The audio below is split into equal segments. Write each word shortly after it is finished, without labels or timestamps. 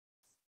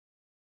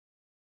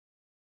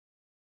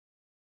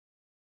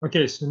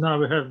Okay, so now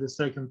we have the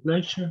second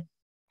lecture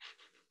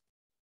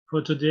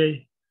for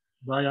today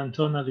by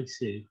Anton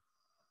Alekseev.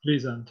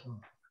 Please,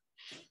 Anton.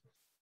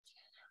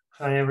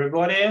 Hi,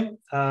 everybody.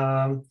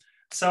 I'm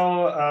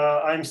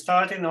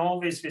starting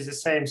always with the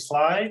same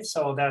slide.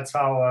 So that's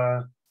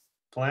our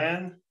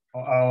plan,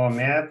 or our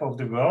map of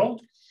the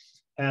world.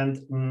 And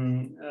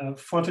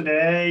for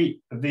today,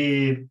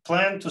 we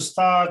plan to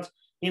start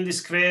in the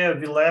square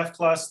we left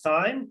last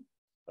time,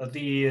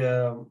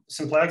 the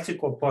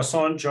symplectic or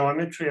Poisson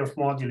geometry of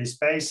moduli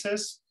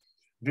spaces.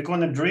 We're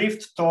going to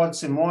drift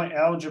towards a more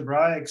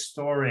algebraic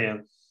story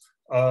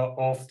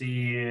of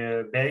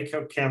the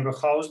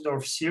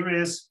Baker-Campbell-Hausdorff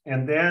series.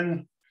 And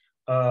then,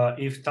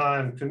 if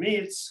time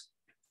permits,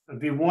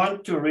 we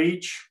want to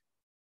reach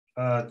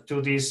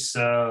to this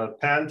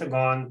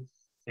pentagon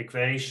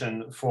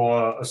equation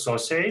for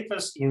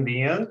associators in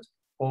the end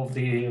of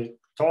the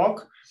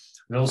talk.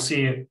 We'll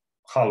see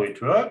how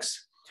it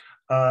works.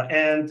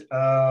 And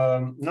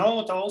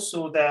note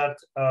also that,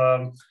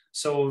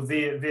 so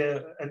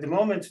at the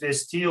moment, we're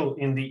still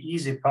in the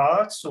easy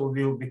part. So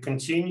we'll be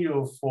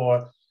continue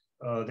for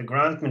the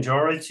grand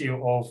majority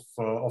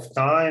of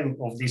time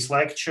of this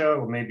lecture,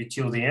 or maybe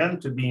till the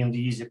end, to be in the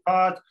easy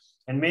part.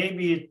 And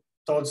maybe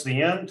towards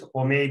the end,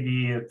 or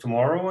maybe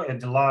tomorrow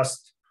at the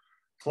last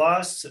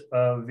class,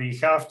 we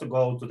have to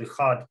go to the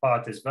hard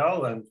part as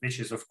well, and which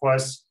is, of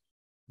course,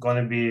 going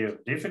to be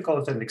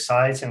difficult and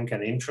exciting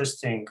and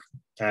interesting.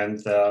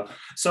 And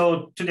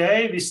so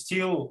today we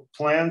still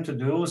plan to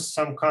do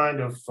some kind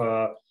of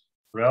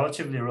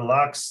relatively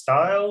relaxed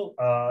style.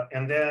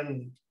 And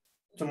then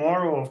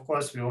tomorrow, of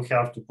course, we will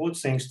have to put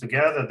things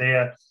together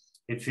there.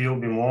 It will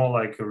be more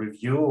like a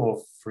review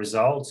of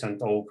results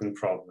and open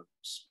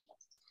problems.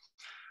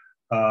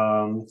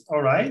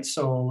 All right,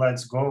 so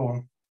let's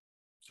go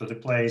to the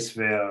place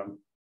where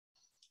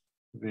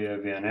we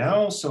are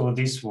now. So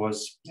this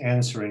was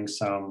answering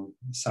some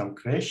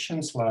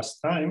questions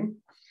last time.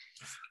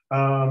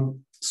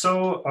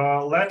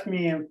 Let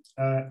me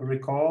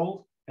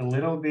recall a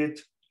little bit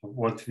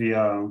what we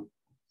are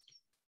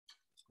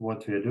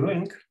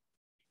doing.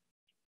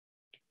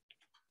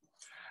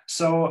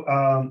 So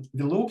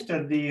we looked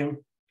at the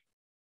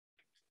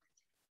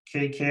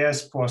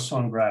KKS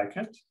Poisson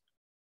bracket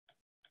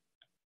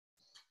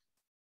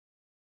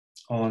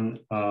on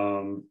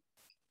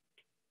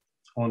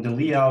the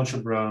Lie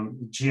algebra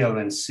G, L,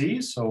 and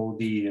C, so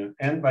the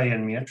n by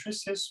n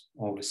matrices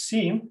of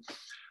C.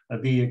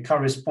 The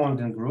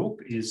corresponding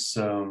group is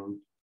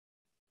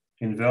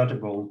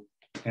invertible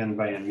n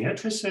by n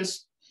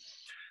matrices.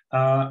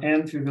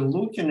 And we were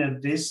looking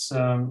at this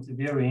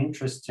very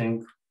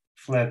interesting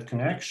flat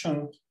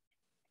connection.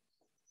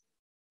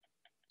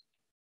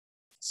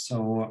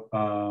 So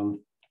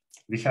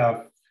we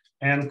have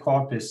n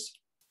copies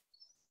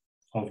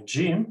of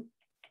G,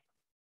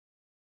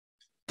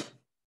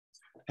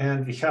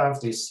 and we have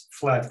this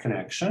flat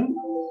connection,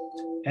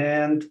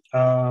 and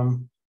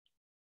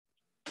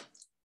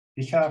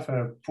we have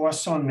a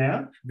Poisson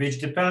map, which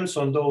depends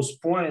on those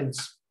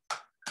points,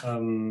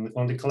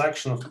 on the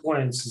collection of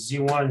points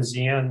Z1,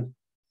 Zn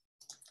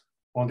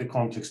on the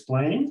complex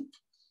plane,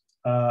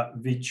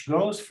 which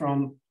goes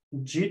from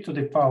G to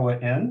the power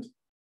n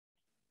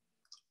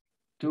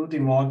to the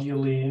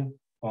moduli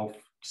of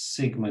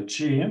sigma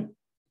G,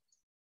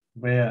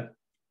 where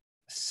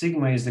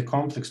sigma is the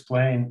complex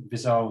plane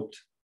without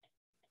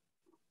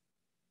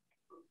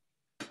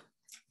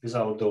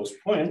those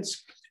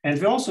points. And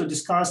we also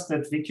discussed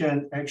that we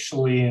can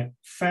actually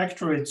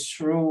factor it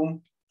through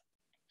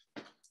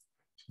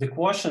the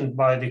quotient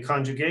by the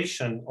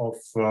conjugation of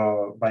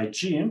by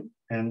G.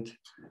 And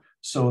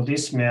so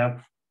this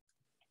map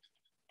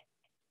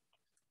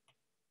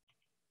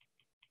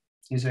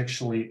is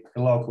actually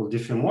a local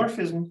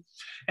diffeomorphism.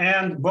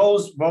 And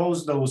both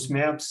those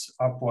maps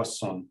are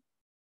Poisson.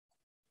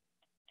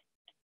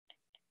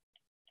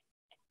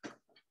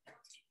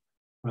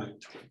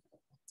 Right,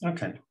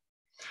 okay.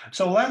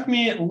 So let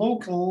me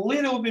look a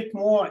little bit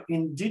more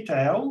in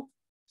detail.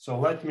 So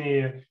let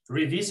me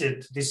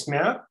revisit this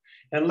map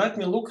and let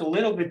me look a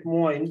little bit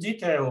more in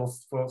detail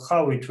of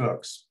how it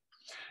works.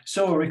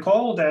 So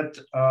recall that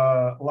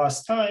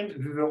last time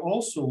we were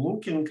also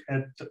looking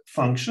at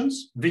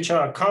functions, which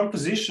are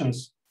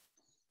compositions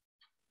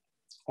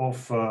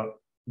of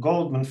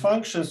Goldman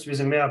functions with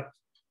a map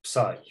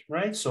psi,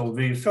 right? So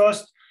we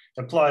first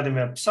apply the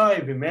map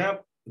psi, we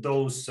map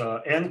those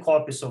n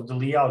copies of the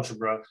Lie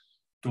algebra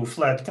to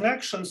flat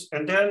connections,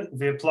 and then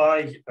we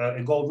apply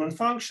a Goldman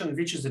function,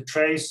 which is a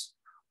trace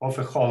of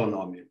a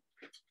holonomial.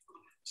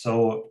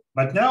 So,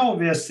 but now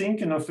we are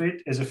thinking of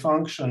it as a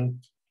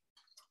function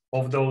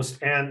of those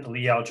n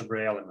Lie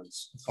algebra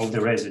elements, of the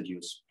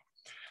residues.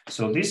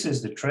 So this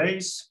is the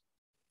trace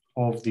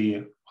of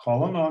the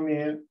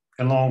holonomial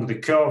along the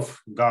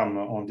curve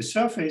gamma on the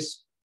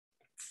surface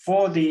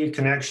for the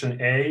connection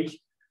A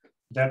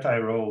that I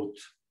wrote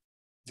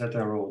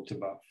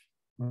above,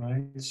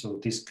 right? So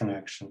this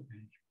connection A.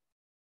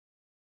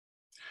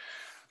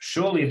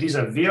 Surely these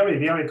are very,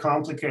 very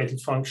complicated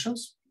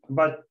functions,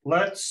 but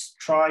let's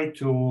try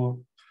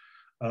to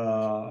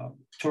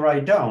to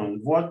write down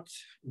what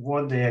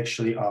they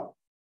actually are.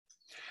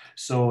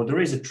 So there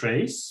is a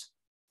trace,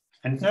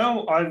 and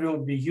now I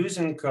will be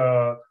using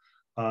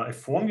a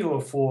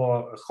formula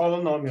for a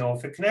holonomial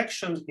of a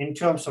connection in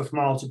terms of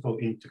multiple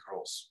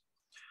integrals.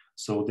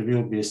 So there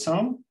will be a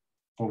sum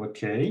over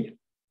k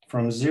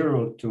from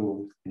 0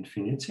 to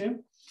infinity.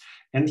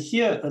 And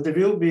here there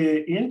will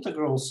be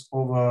integrals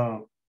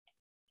over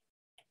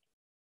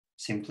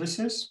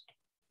simplices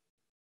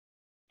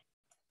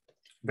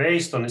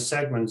based on a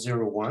segment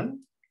 0, 1.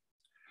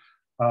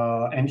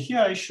 And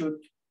here I should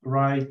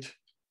write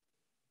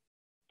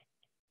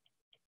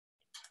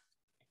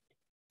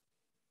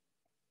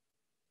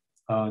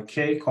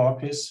k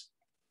copies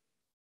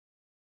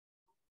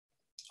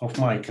of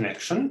my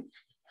connection.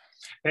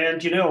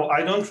 And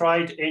I don't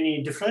write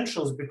any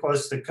differentials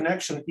because the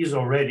connection is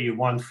already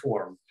one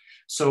form.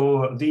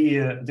 So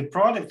the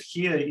product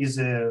here is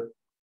a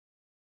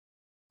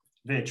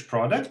wedge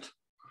product.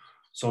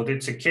 So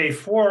it's a k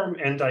form,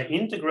 and I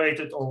integrate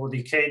it over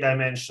the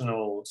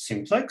k-dimensional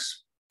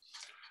simplex.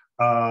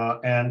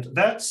 And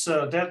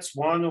that's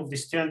one of the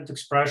standard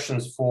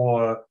expressions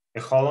for a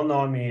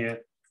holonomy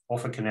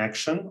of a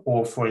connection,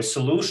 or for a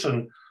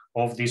solution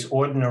of this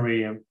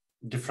ordinary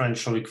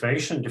differential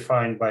equation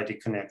defined by the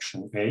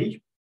connection A.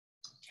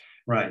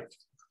 Right.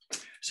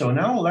 So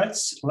now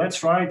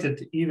let's write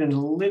it even a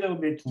little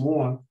bit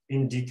more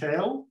in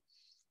detail.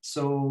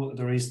 So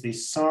there is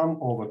this sum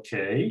over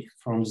k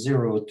from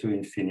 0 to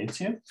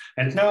infinity.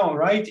 And now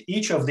write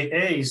each of the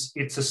a's,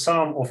 it's a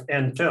sum of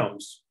n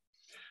terms.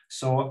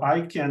 So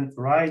I can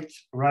write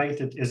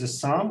it as a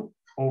sum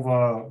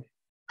over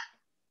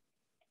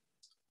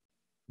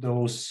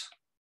those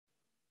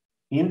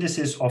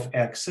indices of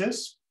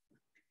x's.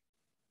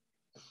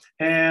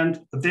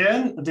 And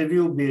then there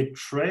will be a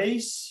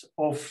trace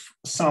of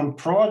some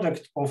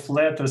product of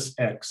letters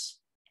x.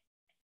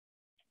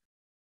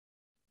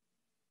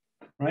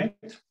 Right?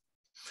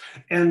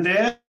 And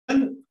then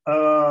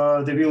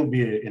there will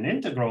be an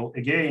integral,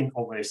 again,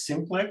 over a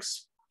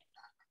simplex.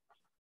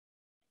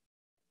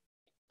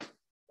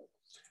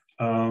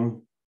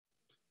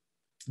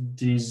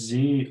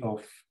 dz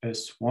of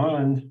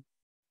S1,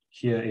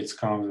 here it's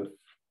kind of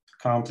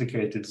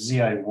complicated,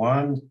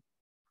 zi1,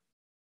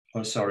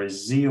 oh sorry,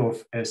 z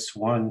of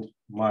S1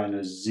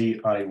 minus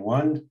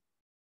zi1,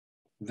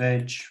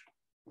 wedge,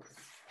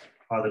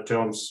 other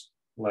terms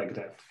like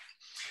that.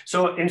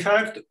 So in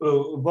fact,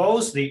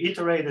 both the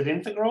iterated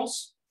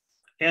integrals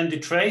and the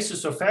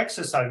traces of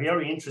x's are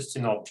very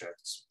interesting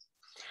objects.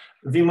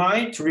 We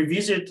might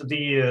revisit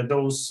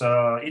those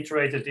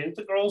iterated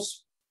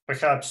integrals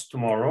perhaps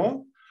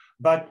tomorrow,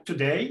 but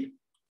today,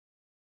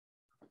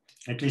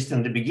 at least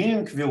in the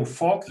beginning, we'll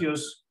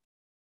focus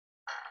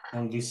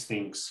on these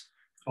things,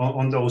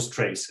 on those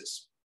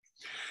traces.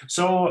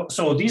 So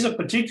these are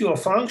particular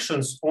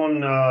functions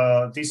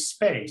on this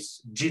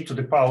space, g to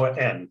the power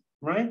n,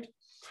 right?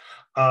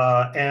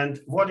 And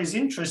what is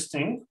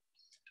interesting,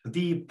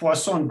 the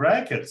Poisson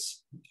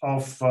brackets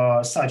of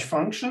such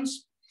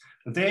functions,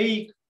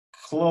 they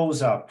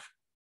close up.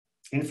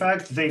 In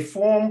fact, they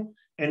form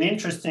an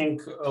interesting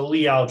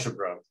Lie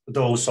algebra,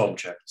 those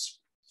objects.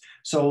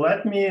 So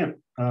let me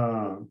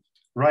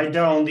write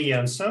down the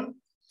answer.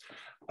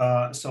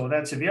 So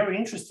that's a very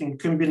interesting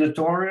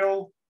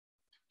combinatorial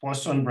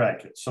Poisson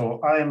bracket.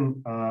 So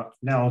I'm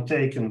now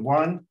taking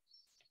one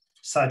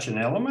such an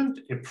element,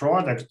 a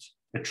product,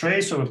 a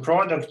trace of a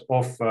product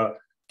of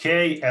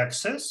k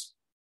x's.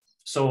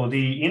 So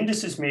the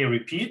indices may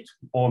repeat,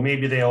 or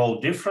maybe they're all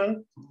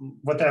different,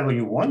 whatever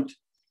you want.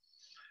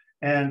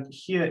 And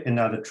here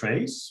another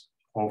trace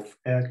of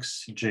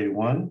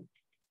xj1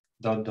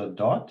 dot dot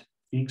dot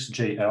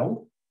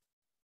xjl.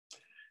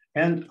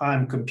 And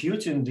I'm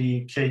computing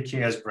the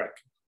kks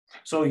bracket.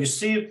 So you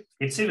see,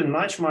 it's even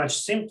much, much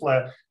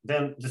simpler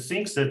than the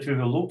things that we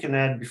were looking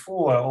at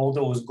before, all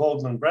those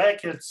Goldman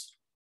brackets.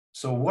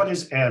 So what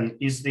is n?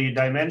 Is the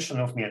dimension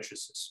of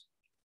matrices.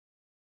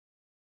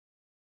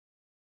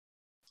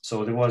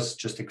 So there was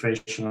just a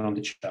question on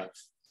the chat.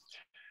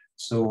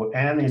 So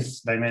n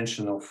is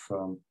dimension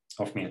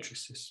of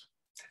matrices.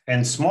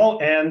 And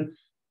small n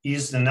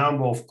is the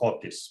number of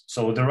copies.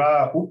 So there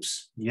are,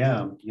 oops,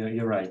 yeah,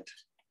 you're right.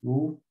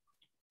 Ooh.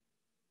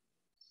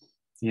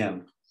 Yeah,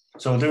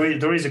 so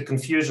there is a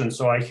confusion.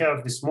 So I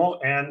have the small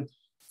n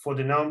for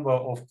the number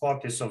of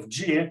copies of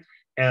G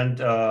and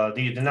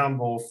the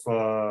number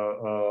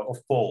of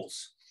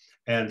poles.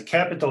 And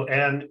capital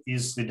N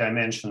is the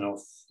dimension of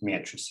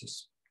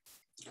matrices.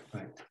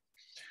 Right.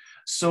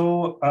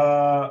 So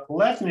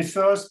let me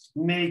first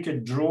make a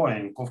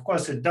drawing. Of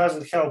course, it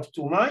doesn't help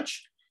too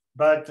much,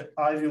 but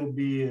I will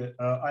be,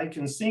 I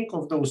can think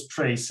of those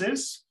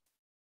traces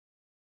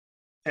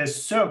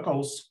as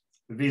circles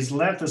with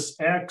letters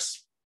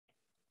X,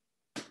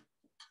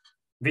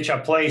 which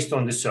are placed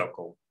on the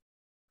circle.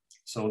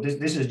 So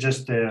this is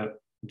just a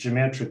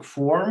geometric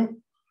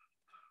form,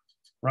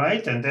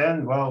 right? And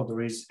then, well,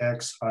 there is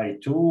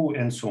xi2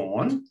 and so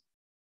on.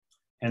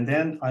 And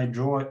then I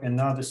draw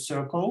another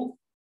circle,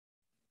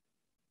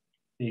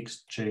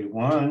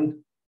 xj1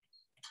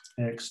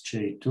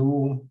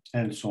 xj2,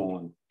 and so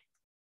on.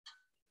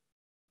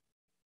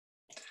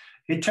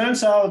 It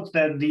turns out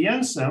that the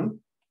answer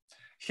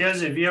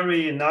has a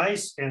very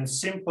nice and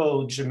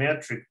simple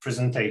geometric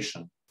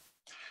presentation.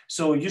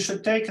 So you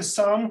should take a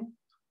sum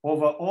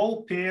over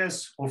all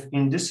pairs of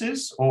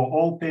indices or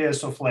all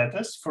pairs of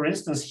letters. For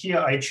instance, here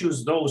I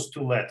choose those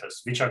two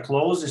letters which are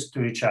closest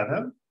to each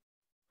other.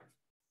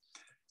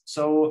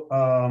 So,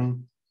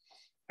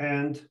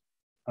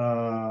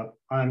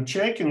 I'm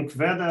checking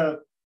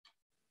whether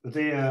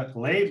their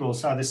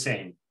labels are the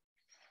same.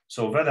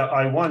 So whether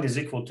I1 is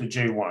equal to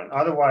J1,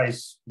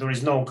 otherwise there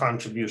is no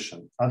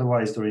contribution,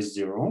 otherwise there is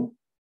 0.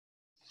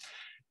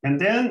 And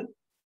then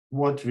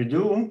what we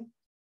do,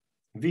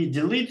 we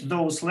delete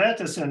those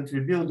letters and we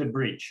build a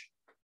bridge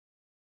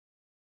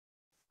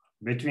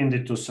between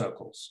the two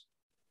circles.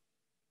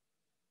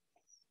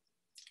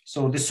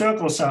 So the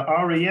circles are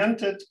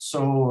oriented,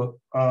 so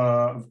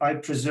I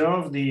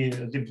preserve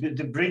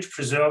the bridge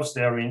preserves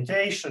the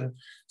orientation.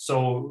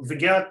 So we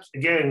get,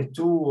 again,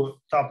 two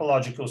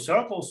topological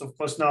circles. Of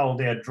course, now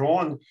they are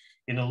drawn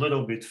in a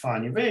little bit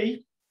funny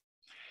way.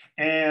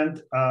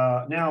 And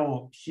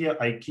now here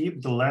I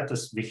keep the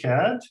letters we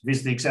had,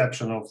 with the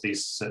exception of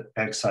this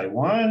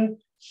xi1.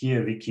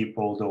 Here we keep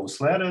all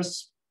those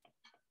letters.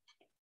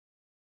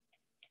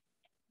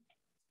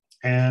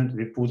 And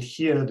we put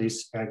here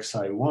this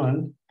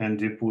xi1, and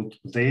we put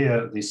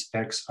there this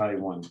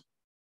xi1.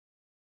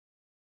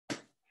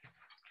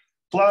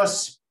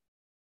 Plus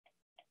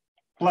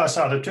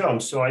other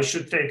terms, so I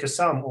should take a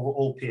sum of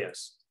all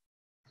pairs.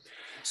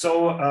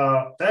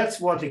 So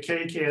that's what the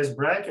KKS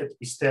bracket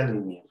is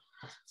telling me.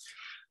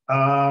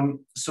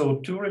 So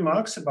two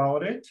remarks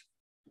about it.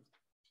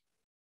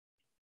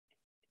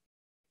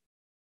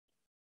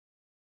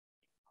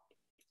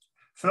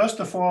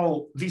 First of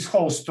all, this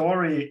whole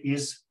story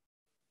is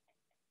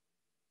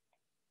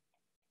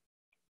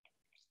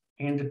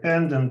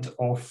independent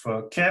of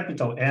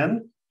capital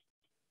N,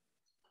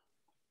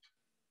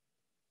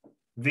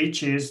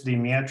 which is the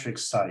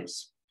matrix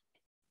size.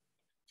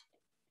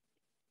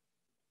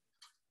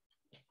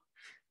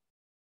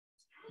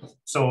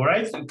 So,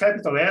 right,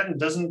 capital N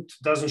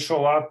doesn't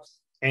show up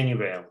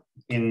anywhere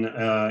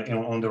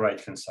on the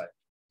right-hand side.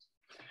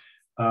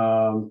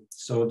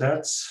 So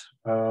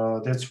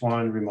that's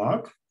one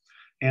remark.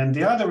 And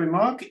the other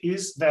remark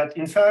is that,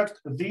 in fact,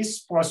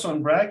 this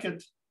Poisson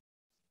bracket,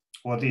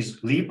 or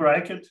this Lie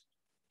bracket,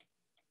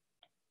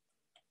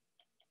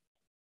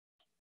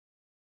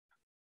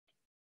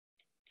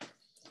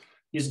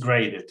 is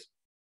graded.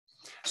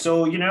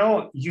 So, you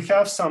know, you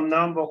have some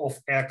number of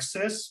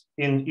x's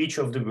in each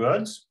of the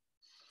words.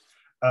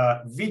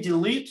 We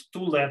delete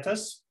two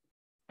letters.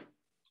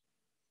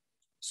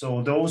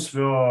 So those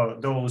were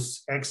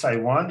those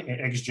xi1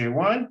 and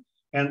xj1.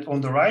 And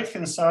on the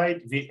right-hand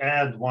side, we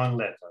add one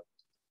letter.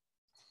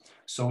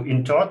 So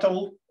in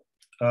total,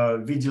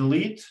 we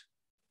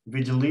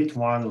delete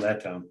one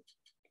letter.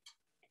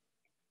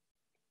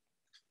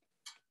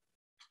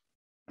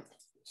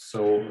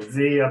 So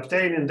we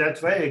obtain in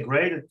that way a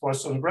graded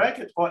Poisson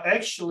bracket, or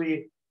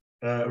actually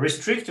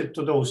restricted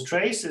to those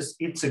traces,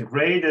 it's a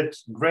graded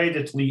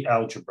Lie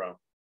algebra.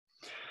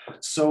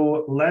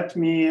 So let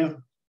me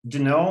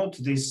denote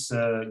this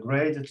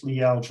graded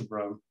Lie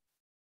algebra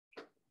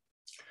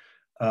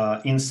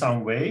in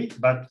some way,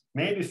 but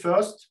maybe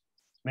first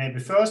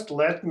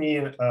let me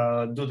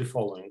do the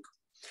following.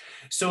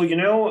 So, you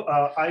know,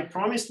 I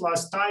promised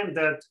last time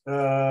that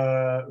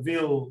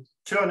we'll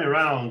turn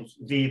around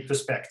the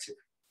perspective.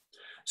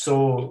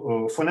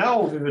 So for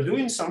now, we were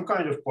doing some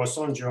kind of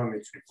Poisson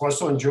geometry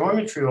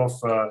of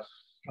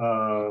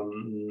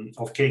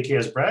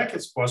KKS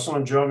brackets,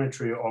 Poisson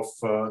geometry of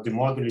the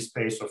moduli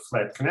space of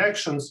flat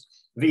connections.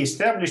 We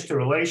established a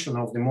relation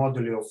of the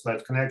moduli of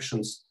flat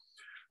connections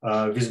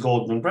with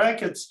Goldman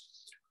brackets.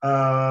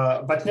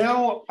 But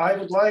now I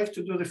would like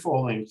to do the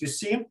following. You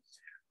see,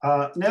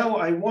 now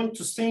I want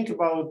to think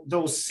about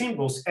those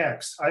symbols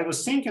X. I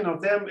was thinking of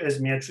them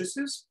as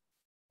matrices,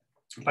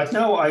 but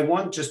now I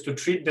want just to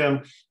treat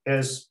them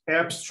as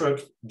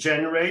abstract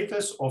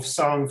generators of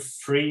some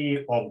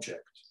free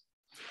object.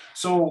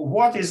 So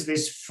what is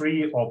this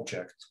free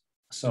object?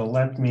 So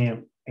let me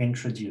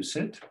introduce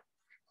it.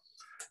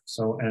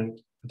 So,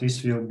 and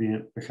this will be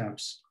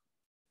perhaps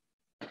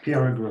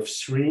paragraph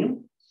 3,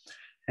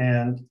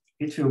 and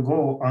it will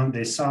go under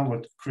the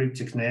somewhat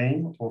cryptic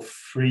name of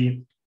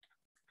free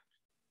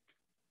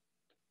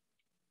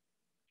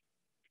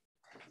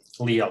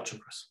Lie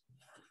algebras.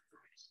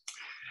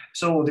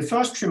 So the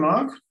first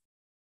remark,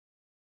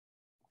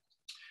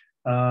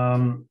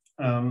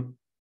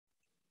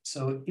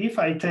 so if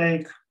I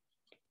take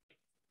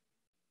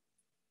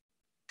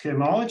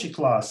cohomology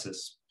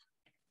classes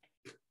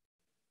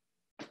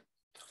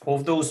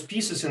of those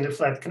pieces in the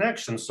flat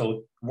connection,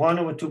 so 1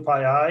 over 2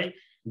 pi I,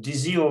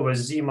 dz over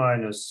z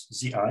minus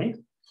zi,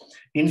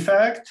 in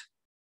fact,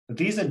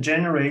 these are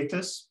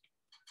generators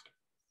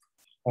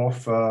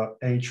of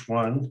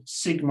H1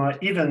 sigma,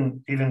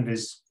 even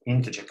with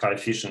integer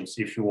coefficients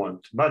if you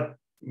want, but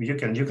you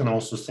can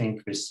also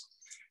think with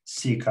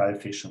C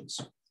coefficients.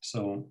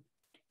 So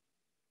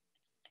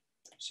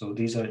So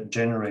these are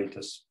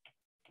generators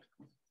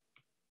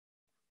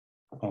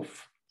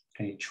of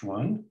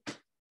H1.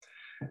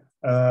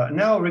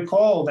 Now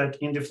recall that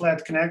in the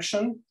flat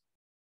connection,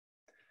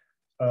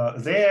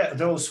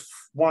 those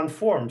one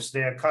forms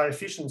their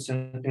coefficients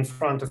in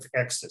front of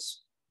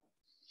x's.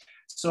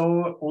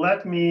 So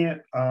let me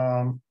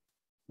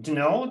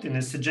denote in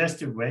a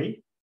suggestive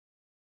way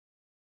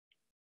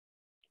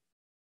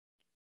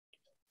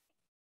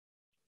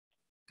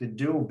the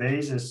dual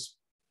basis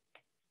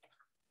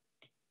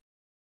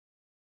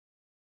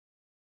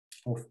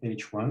of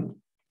H1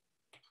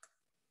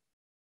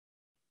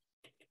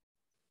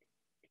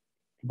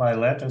 by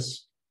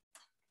lattice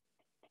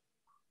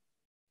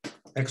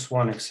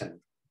x1, xn.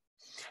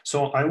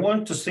 So I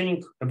want to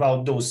think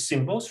about those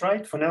symbols,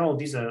 right? For now,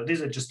 these are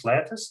just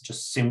lattice,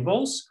 just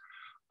symbols.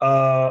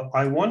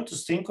 I want to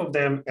think of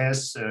them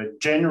as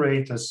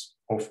generators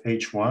of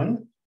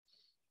H1,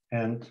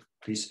 and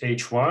this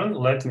H1,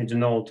 let me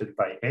denote it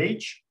by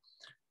H,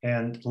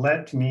 and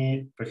let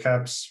me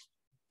perhaps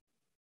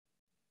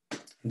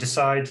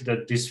decide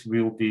that this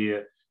will be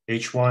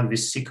H1 with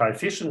C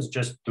coefficients,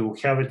 just to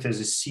have it as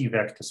a C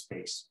vector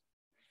space.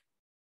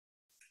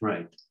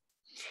 Right.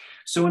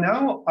 So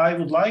now I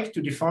would like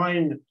to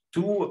define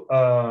two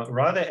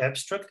rather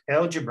abstract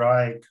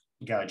algebraic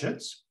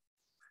gadgets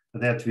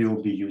that we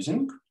will be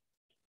using.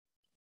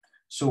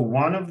 So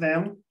one of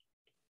them,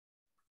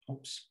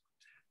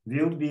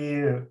 will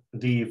be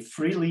the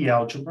free Lie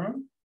algebra.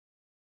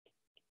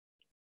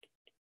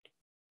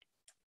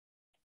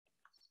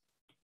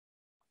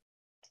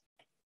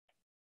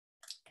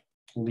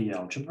 Lie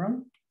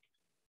algebra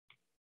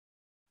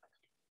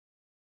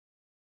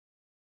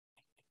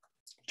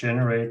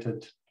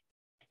generated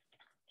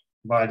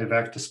by the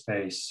vector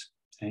space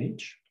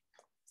H.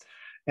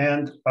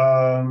 And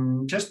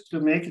just to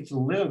make it a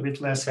little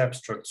bit less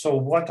abstract, so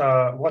what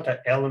are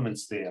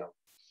elements there?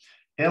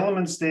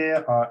 Elements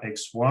there are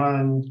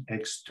x1,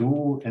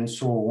 x2, and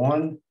so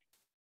on.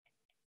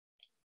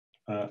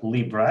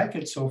 Lie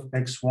brackets of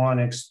x1,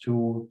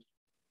 x2,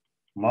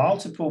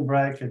 multiple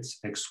brackets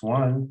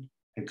x1,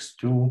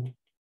 x2,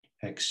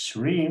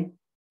 x3,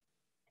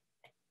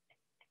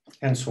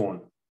 and so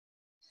on.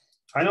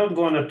 I'm not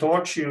going to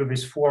torture you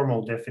with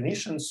formal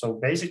definitions. So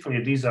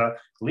basically, these are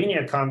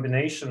linear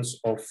combinations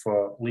of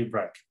Lie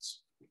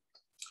brackets.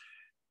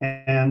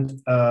 And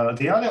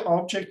the other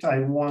object I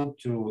want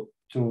to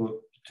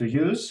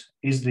use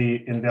is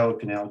the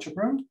enveloping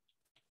algebra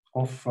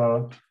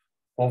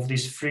of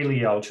this free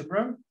Lie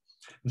algebra.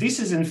 This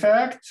is, in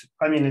fact,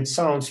 I mean, it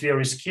sounds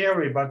very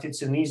scary, but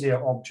it's an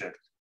easier object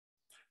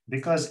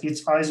because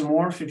it's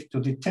isomorphic to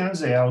the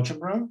tensor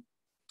algebra.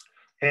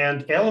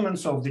 And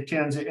elements of the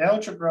tensor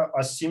algebra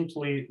are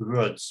simply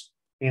words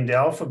in the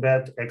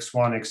alphabet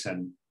x1,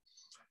 xn.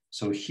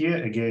 So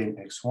here again,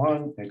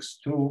 x1,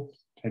 x2,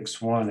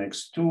 x1,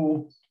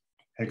 x2,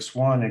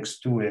 x1,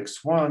 x2,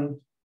 x1,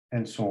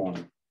 and so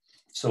on.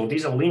 So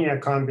these are linear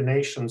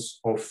combinations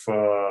of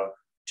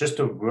just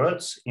of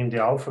words in the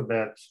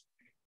alphabet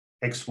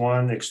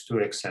x1,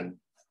 x2, xn.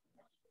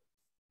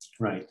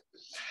 Right.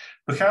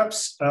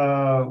 Perhaps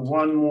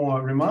one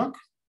more remark.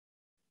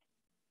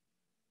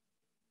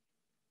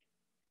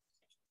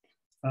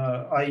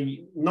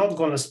 I'm not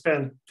going to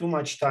spend too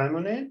much time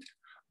on it,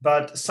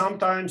 but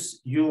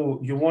sometimes you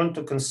want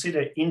to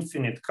consider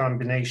infinite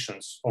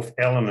combinations of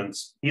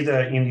elements,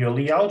 either in your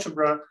Lie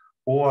algebra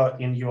or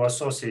in your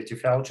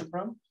associative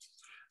algebra.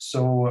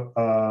 So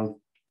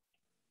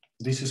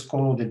this is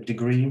called the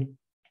degree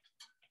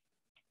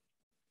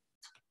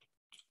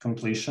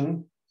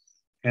completion.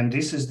 And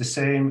this is the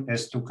same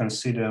as to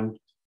consider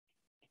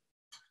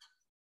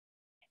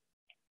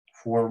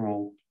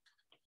formal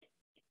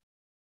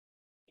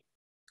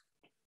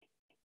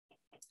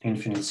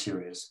infinite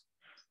series.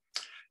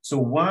 So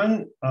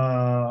one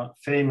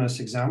famous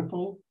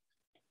example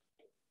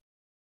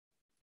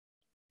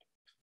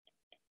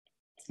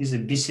is a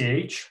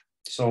BCH.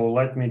 So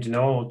let me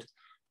denote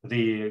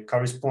the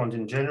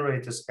corresponding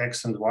generators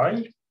X and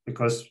Y,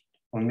 because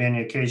on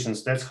many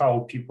occasions, that's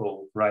how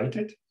people write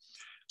it.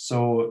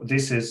 So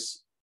this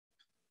is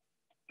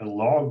a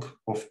log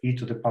of e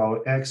to the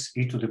power X,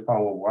 e to the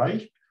power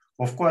Y.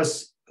 Of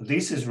course,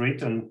 this is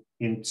written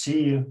in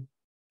T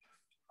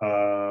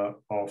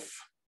of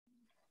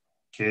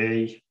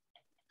k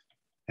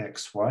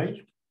x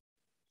y,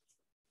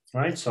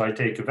 right? So I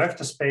take a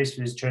vector space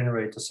with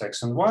generators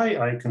x and y.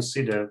 I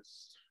consider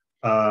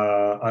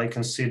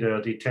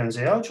the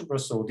tensor algebra.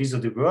 So these are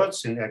the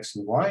words in x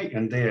and y,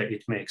 and there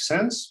it makes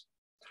sense.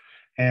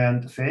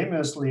 And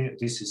famously,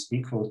 this is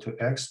equal to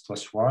x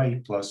plus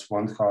y plus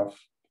 1/2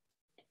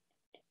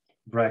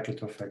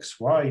 bracket of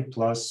xy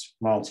plus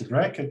multi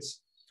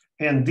brackets.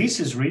 And this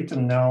is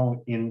written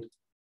now in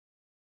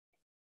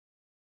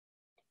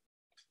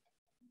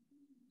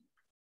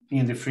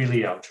the free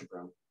Lie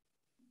algebra.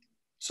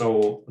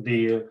 So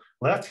the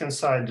left-hand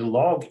side, the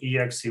log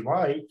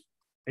EXEY,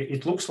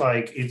 it looks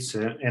like it's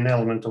an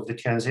element of the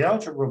tensor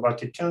algebra,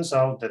 but it turns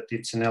out that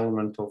it's an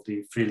element of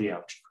the free Lie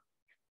algebra.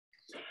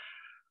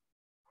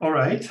 All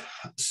right,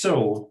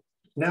 so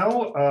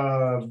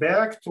Now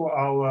back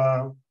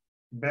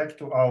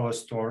to our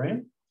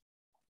story.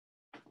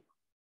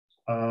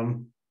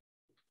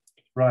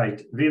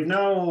 Right, we've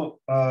now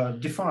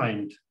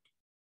defined,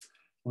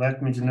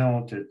 let me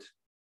denote it,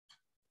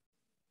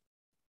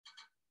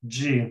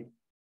 G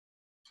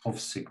of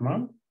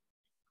sigma.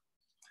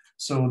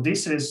 So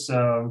this is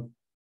a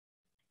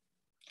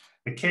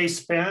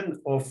K-span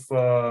of,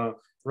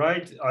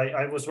 right,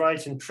 I was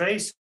writing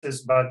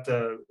traces, but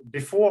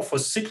before for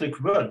cyclic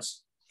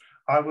words,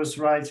 I was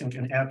writing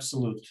an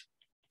absolute,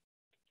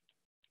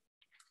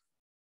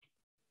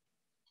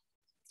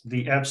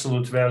 the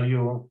absolute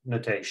value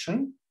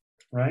notation,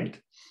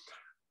 right?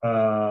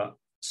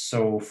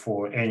 So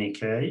for any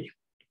K.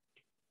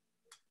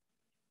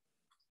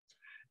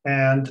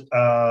 And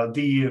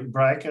the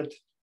bracket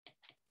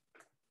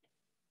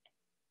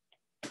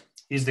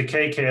is the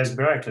KKS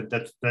bracket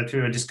that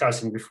we were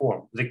discussing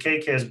before. The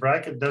KKS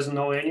bracket doesn't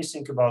know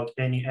anything about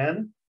any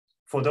N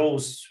for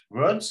those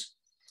words,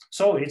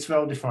 so it's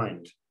well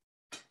defined.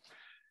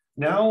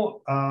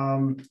 Now,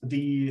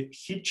 the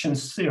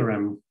Hitchin's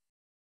theorem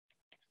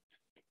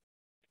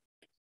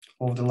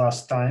of the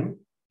last time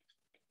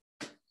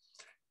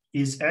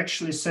is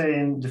actually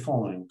saying the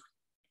following.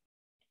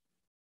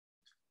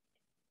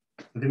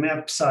 The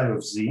map psi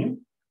of Z,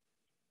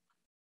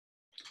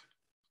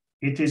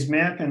 it is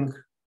mapping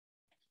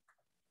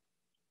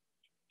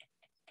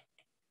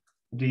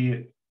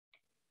the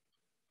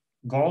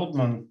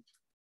Goldman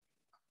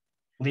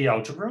Lie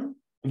algebra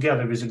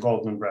together with a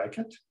Goldman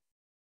bracket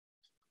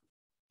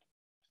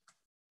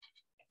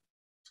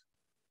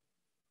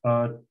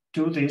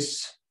to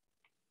this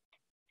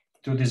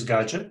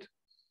gadget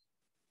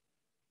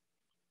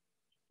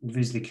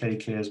with the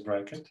KKS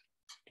bracket.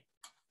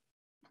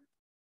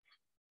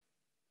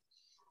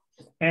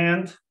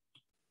 And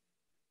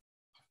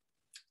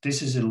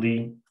this is a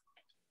Lie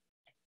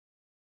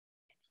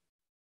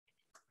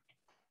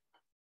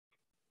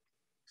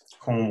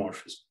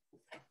homomorphism.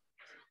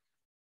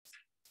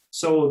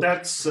 So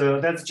that's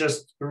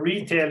just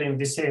retelling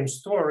the same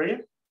story,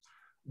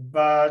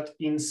 but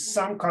in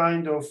some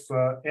kind of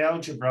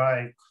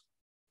algebraic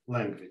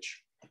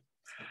language.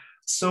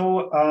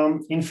 So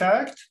in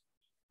fact,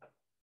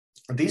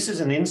 this is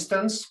an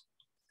instance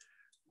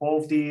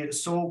of the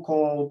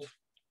so-called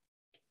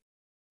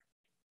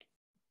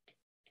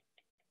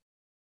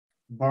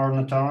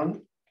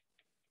Barnatan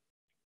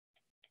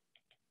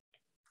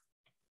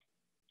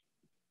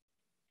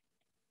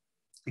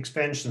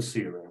expansion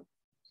theorem.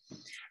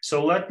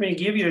 So let me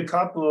give you a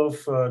couple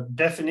of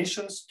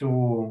definitions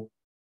to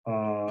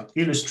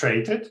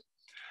illustrate it.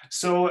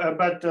 So,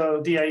 but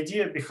the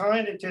idea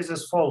behind it is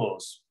as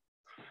follows.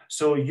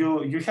 So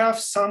you have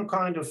some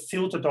kind of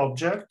filtered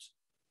object.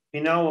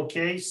 In our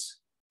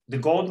case, the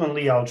Goldman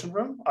Lie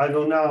algebra. I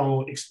will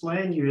now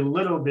explain you a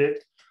little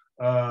bit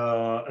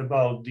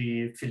about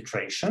the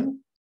filtration.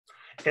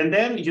 And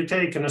then you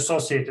take an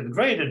associated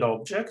graded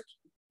object.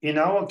 In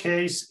our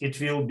case, it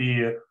will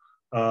be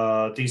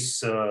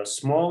this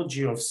small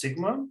g of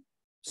sigma,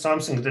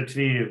 something that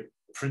we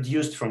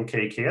produced from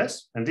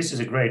KKS, and this is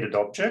a graded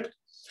object.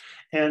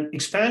 And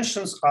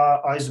expansions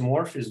are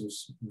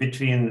isomorphisms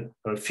between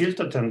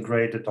filtered and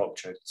graded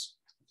objects.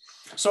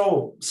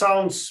 So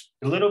sounds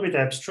a little bit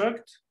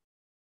abstract.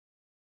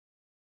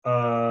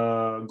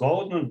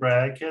 Goldman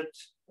bracket.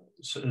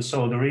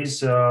 So there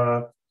is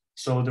a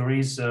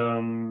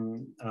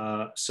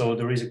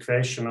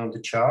question on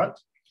the chart.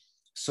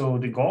 So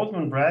the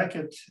Goldman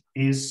bracket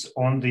is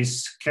on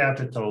this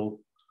capital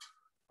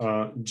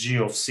G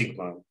of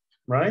sigma,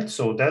 right?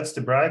 So that's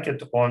the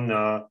bracket on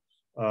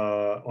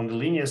the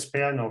linear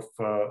span of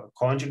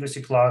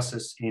conjugacy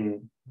classes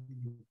in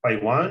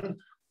pi1,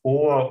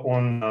 or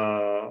on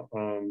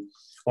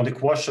the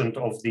quotient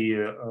of the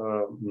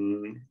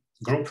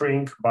group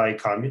ring by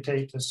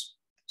commutators.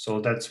 So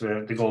that's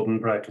where the Goldman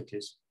bracket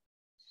is,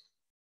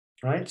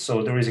 right?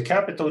 So there is a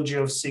capital G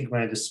of sigma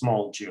and a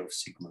small g of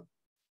sigma.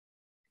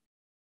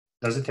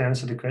 Does it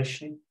answer the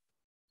question?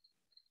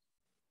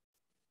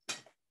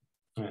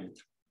 Right.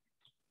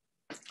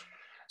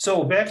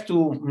 So back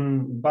to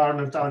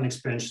Barnatan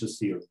expansion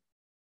theory.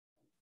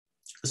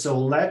 So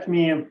let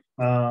me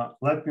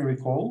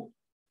recall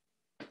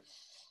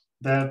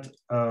that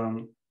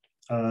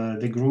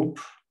the group,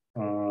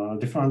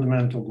 the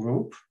fundamental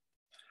group,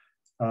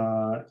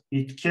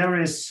 it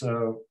carries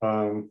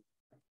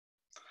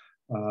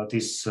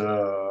this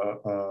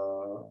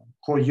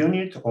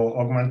co-unit or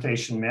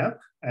augmentation map,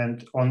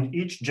 and on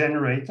each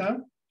generator,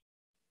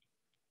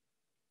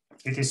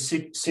 it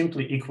is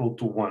simply equal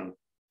to 1.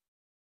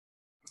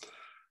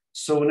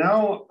 So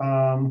now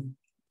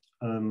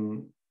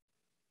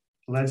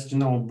let's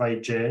denote by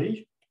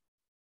J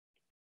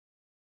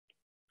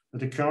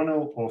the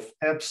kernel of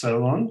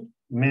epsilon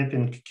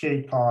mapping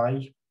K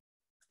pi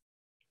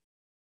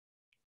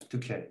to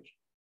K.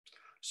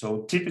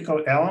 So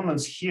typical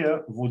elements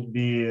here would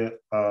be,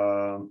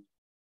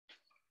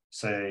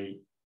 say,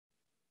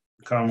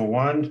 gamma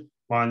 1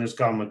 minus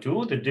gamma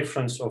 2, the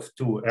difference of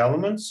two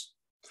elements,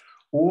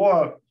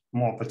 or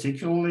more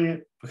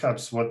particularly,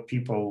 perhaps what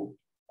people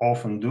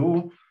often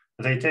do,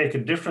 they take a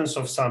difference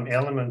of some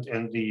element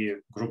in the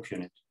group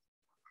unit.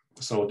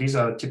 So these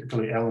are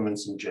typically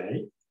elements in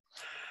J.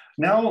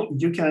 Now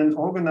you can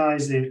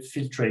organize the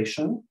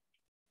filtration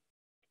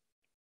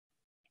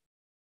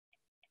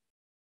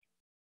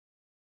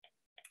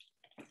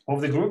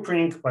of the group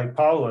ring by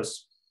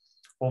powers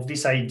of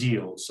this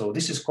ideal. So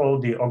this is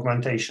called the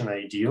augmentation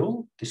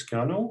ideal, this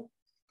kernel.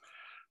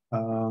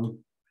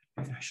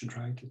 I should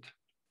write it.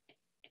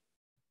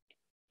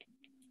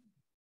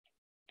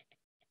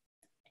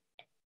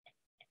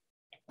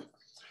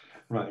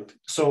 Right,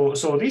 so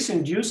this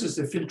induces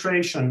the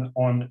filtration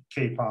on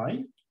K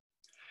pi.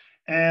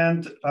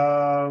 And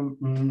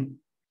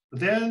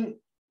then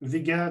we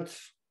get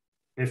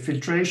a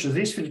filtration.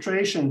 This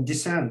filtration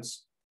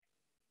descends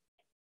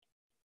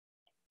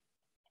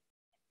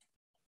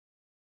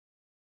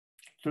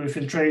to a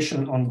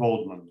filtration on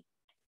Goldman,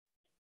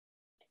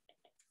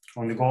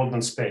 on the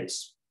Goldman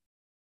space.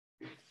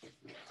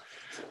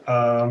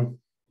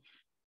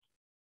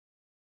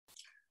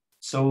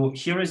 So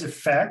here is a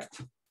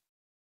fact.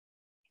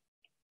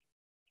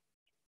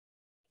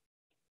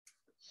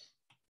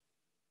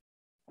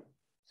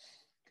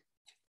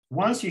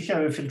 Once you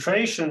have a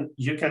filtration,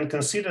 you can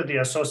consider the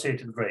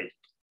associated gradient,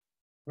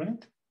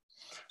 right?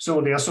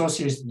 So the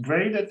associated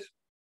gradient,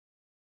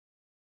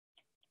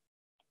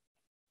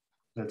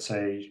 let's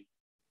say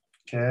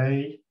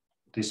K,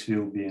 this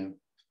will be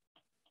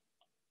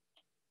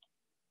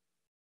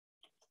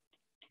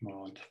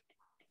mod.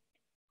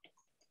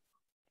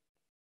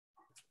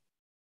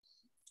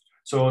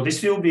 So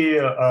this will be,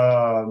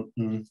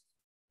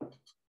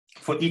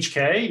 for each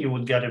K, you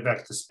would get a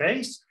vector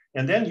space,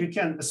 and then you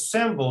can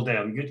assemble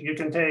them. You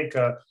can take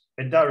a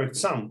direct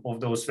sum of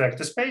those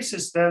vector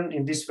spaces. Then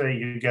in this way,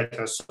 you get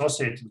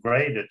associated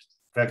graded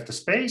vector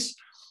space.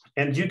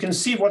 And you can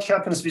see what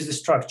happens with the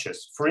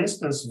structures. For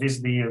instance,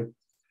 with the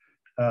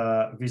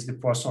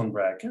Poisson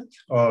bracket,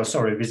 or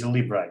sorry, with the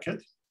Lie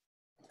bracket.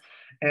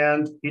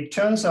 And it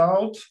turns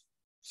out,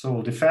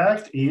 so the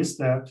fact is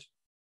that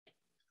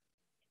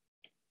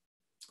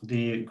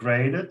the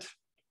graded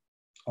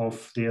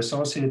of the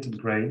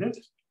associated graded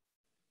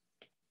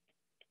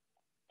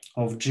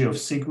of G of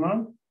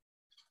sigma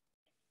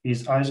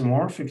is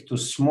isomorphic to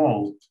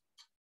small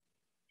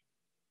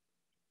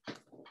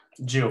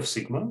G of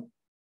sigma.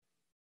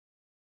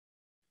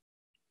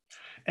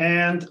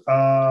 And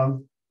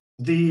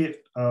the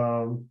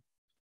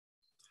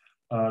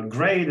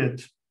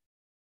graded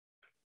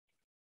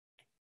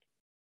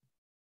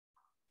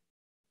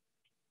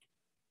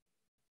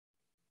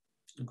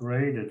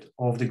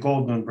of the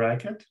Goldman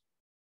bracket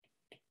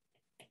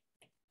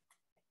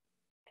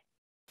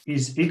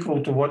is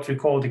equal to what we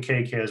call the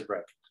KKS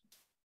bracket.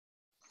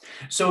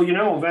 So, you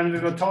know, when we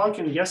were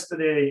talking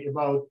yesterday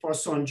about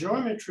Poisson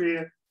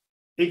geometry,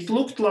 it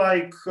looked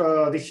like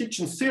the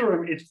Hitchin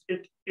theorem,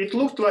 it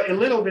looked like a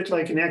little bit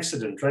like an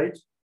accident, right?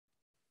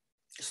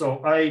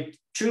 So I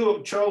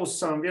chose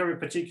some very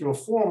particular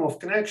form of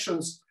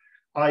connections.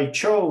 I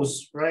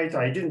chose, right,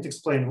 I didn't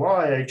explain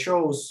why, I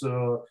chose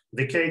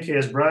the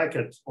KKS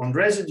bracket on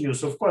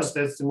residues. Of course,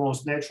 that's the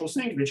most natural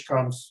thing which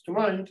comes to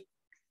mind.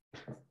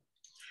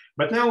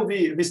 But now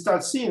we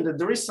start seeing that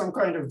there is some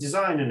kind of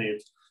design in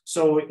it.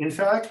 So in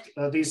fact,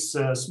 this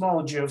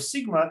small G of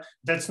sigma,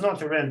 that's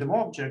not a random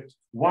object.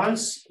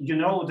 Once you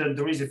know that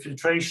there is a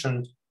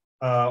filtration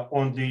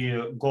on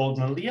the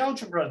Goldman Lie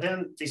algebra,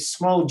 then this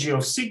small G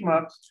of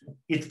sigma,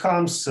 it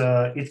comes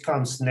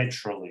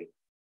naturally.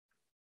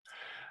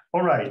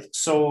 All right,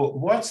 so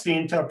what's the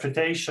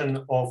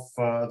interpretation of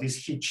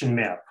this Hitchin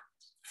map?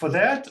 For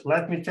that,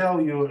 let me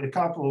tell you a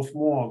couple of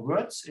more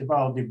words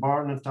about the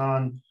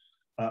Barnatan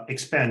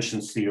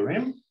expansion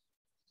theorem.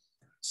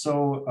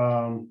 So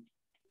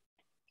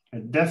a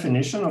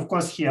definition, of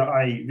course, here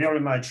I very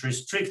much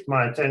restrict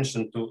my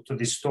attention to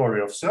the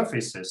story of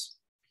surfaces.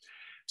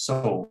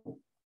 So,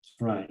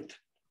 right,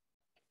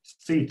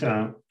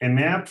 theta, a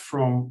map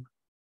from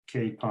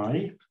K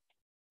pi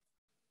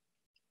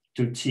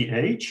to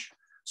TH.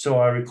 So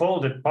I recall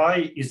that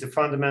pi is the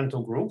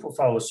fundamental group of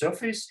our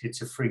surface.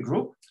 It's a free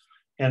group.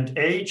 And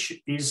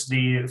H is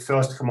the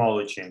first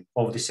homology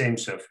of the same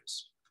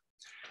surface.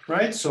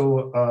 Right,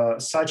 so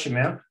such a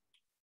map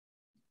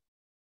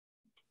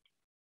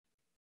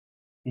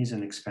is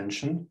an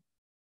expansion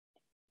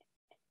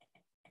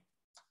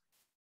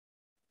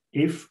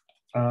if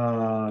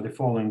the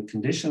following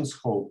conditions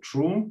hold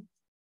true.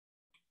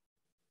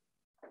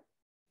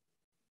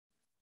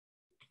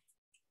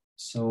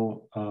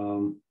 So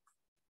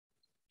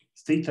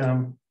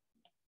theta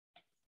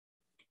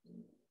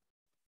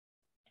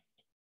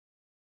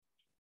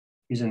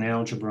is an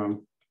algebra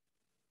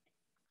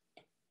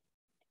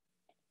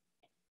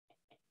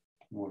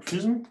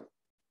morphism.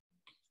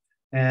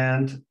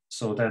 And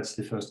so that's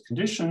the first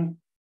condition.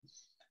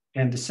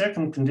 And the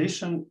second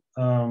condition,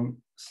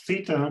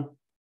 theta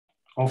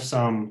of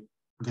some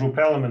group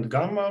element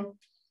gamma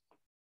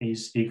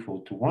is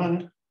equal to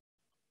 1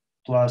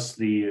 plus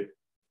the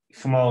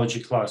homology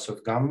class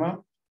of gamma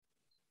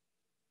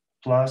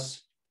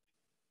plus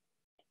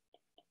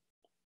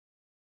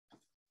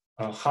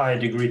higher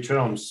degree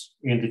terms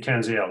in the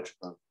tensor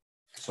algebra.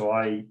 So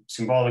I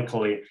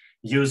symbolically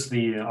use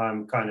the,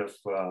 I'm kind of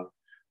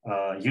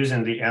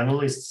using the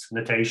analyst's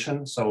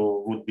notation,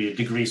 so would be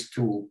degrees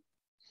 2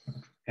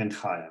 and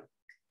higher.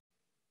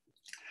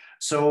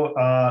 So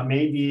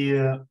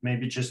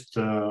maybe just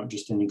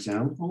an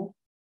example.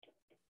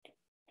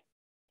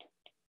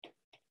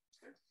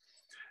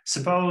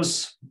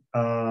 Suppose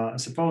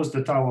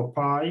that our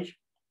pi,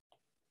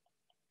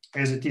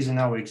 as it is in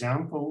our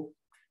example,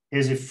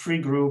 is a free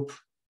group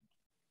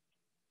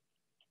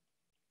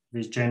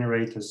with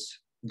generators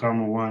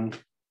gamma 1,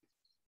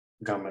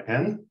 gamma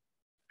n.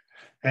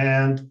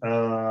 And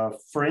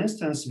for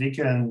instance, we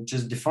can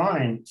just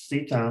define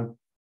theta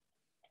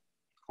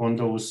on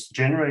those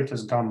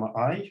generators gamma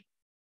I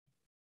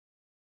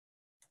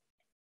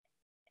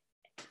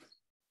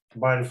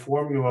by the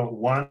formula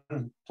 1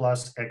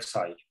 plus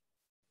xi.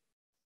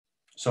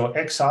 So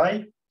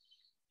xi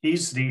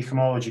is the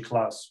homology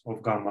class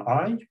of gamma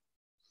I.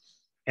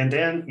 And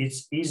then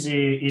it's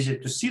easy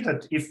to see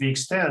that if we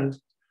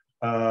extend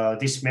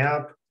this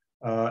map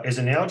as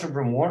an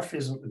algebra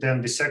morphism,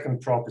 then the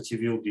second property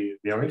will be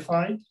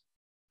verified.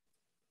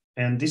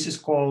 And this is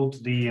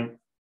called the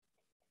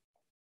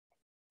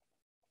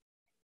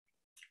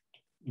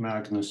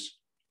Magnus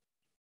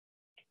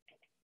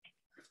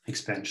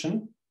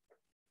expansion.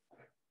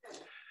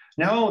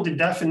 Now the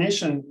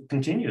definition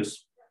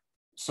continues.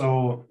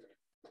 So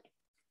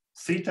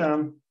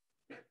theta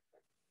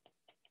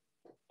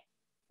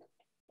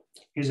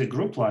is a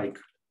group-like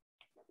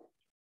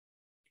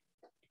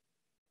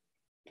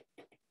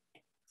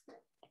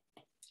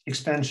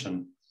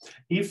expansion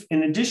if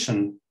in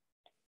addition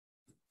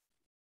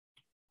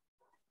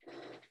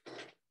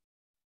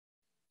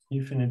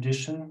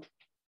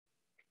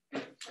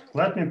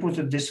let me put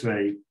it this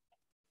way,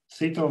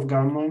 theta of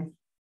gamma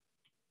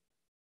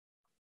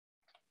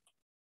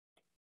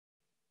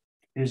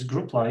is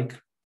group-like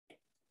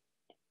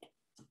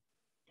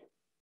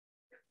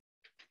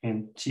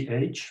in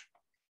TH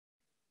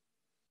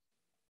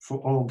for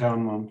all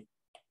gamma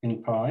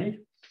in pi.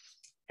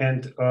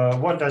 And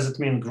what does it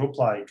mean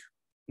group-like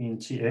in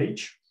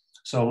TH?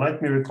 So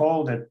let me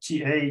recall that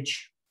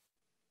TH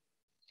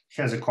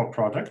has a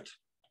coproduct,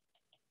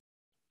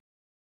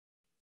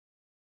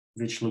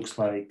 which looks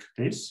like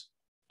this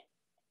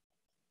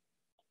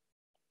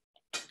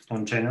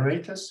on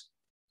generators.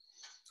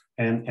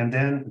 And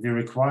then we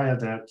require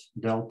that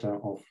delta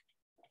of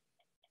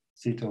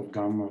theta of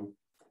gamma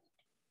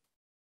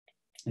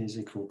is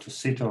equal to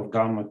theta of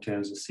gamma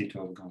times the theta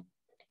of gamma.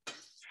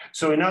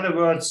 So in other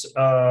words,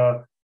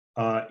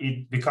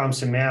 it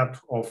becomes a map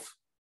of,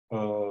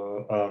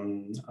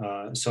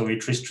 so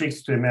it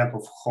restricts to a map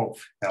of Hopf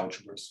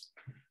algebras.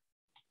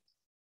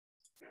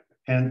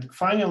 And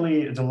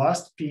finally, the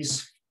last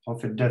piece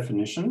of a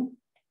definition,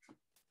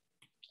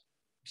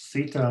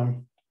 theta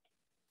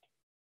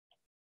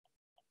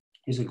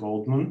is a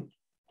Goldman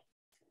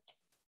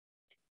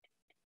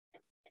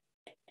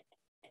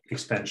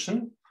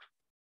expansion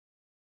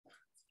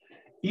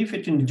if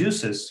it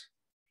induces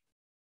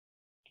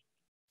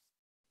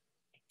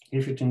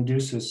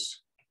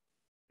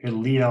a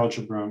Lie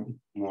algebra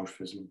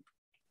morphism.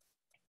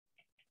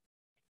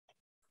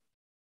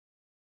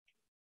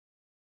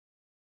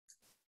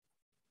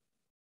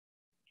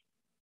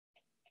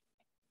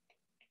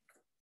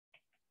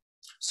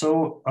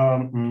 So,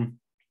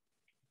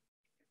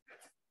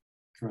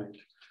 right.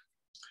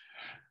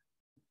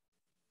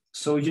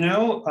 So, you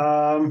know,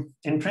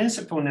 in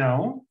principle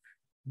now,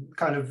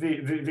 kind of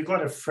we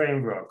got a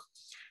framework.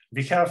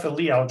 We have a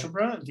Lie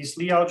algebra. This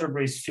Lie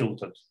algebra is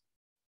filtered.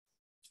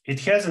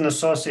 It has an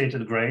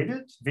associated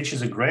graded, which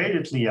is a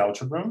graded Lie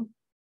algebra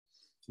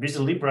with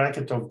a Lie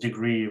bracket of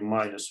degree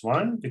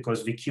 -1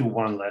 because we kill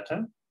one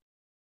letter.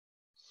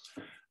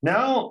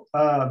 Now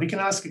we can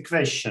ask a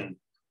question.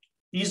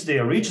 Is the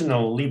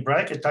original Lie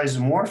bracket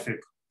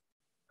isomorphic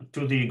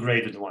to the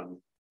graded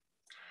one?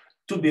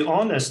 To be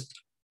honest,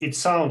 it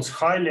sounds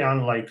highly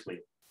unlikely.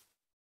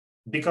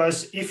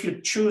 Because if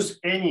you choose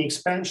any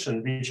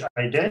expansion which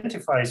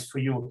identifies for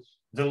you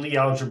the Lie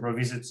algebra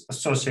with its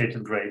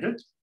associated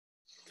graded,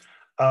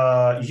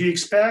 you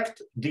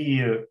expect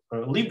the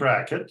Lie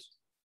bracket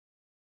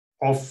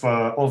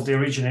of the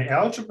original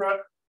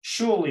algebra.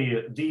 Surely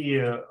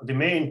the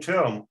main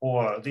term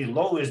or the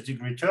lowest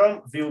degree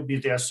term will be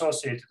the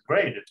associated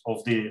graded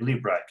of the Lie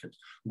bracket.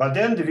 But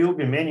then there will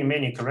be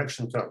many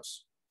correction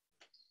terms.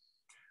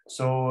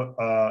 So,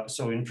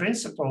 so in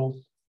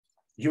principle,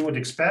 you would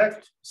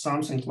expect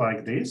something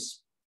like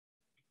this.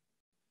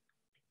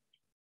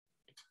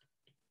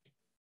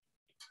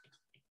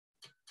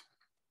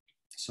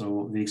 So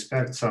we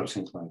expect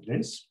something like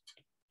this.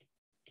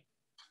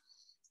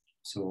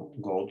 So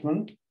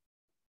Goldman.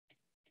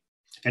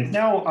 And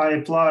now I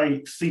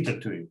apply theta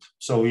to it.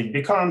 So it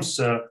becomes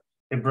a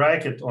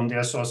bracket on the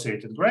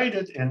associated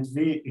graded, and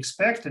we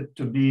expect it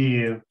to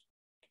be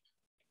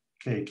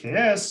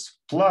KKS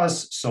plus,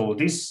 so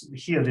this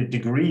here, the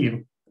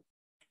degree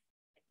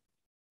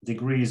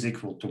is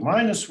equal to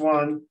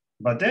 -1,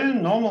 but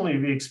then normally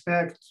we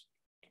expect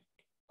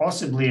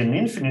possibly an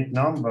infinite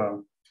number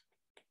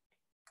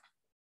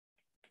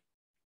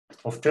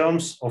of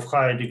terms of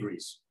higher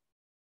degrees.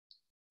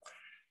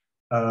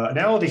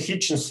 Now the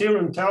Hitchens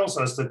theorem tells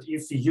us that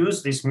if we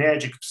use this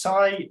magic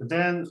psi,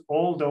 then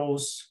all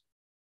those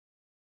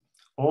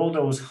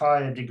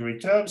higher degree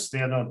terms,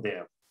 they are not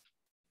there.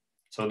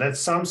 So that's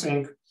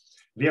something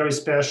very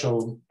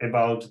special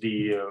about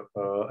the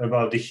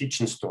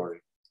Hitchens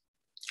story.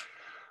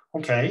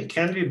 Okay,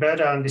 can we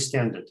better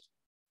understand it?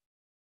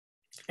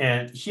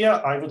 And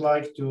here I would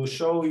like to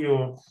show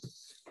you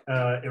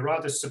a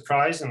rather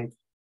surprising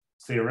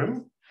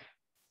theorem.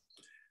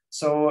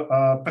 So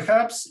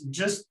perhaps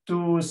just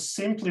to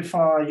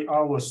simplify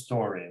our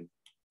story,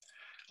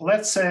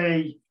 let's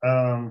say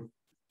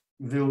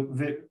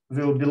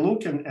we'll be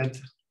looking at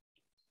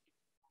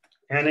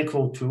n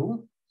equal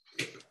 2,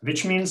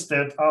 which means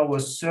that our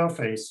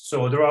surface,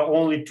 so there are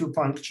only two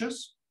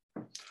punctures,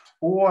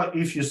 or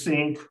if you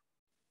think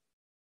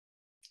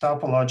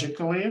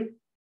topologically,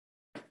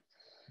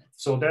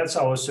 so that's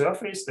our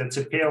surface, that's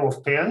a pair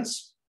of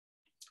pens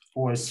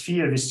or a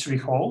sphere with 3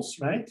 holes,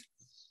 right?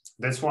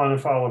 That's one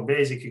of our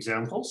basic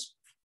examples.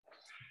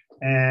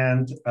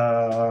 And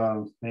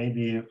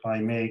maybe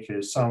I make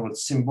a somewhat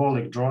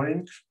symbolic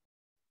drawing.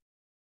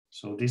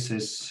 So this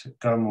is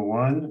gamma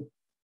 1,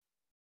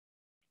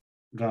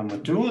 gamma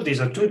 2.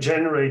 These are two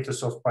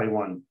generators of pi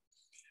 1.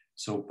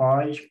 So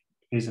pi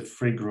is a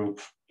free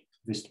group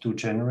with two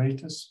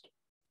generators.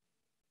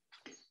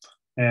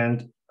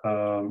 And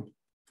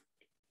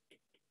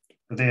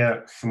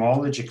their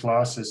homology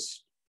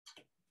classes,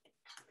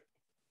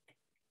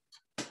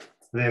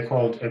 they're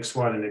called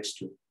x1 and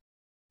x2.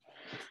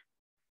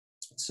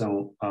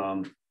 So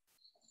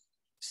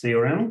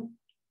theorem,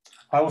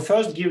 I will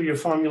first give you a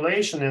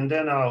formulation and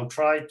then I'll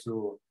try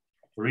to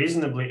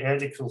reasonably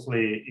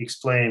adequately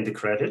explain the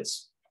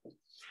credits.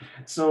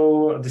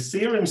 So the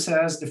theorem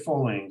says the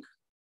following: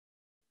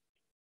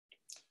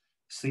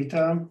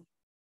 theta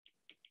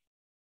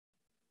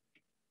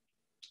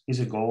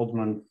is a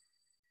Goldman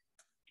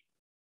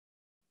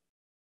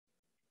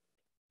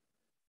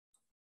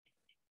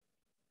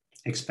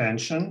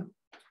expansion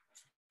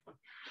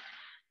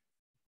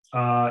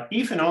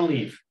if and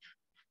only if.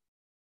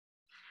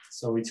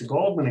 So it's a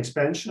Goldman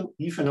expansion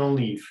if and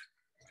only if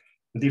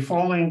the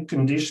following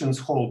conditions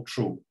hold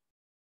true.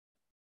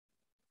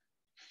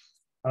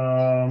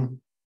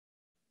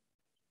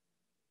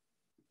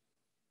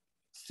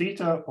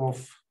 Theta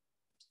of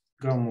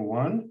gamma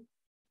 1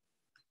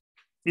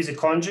 is a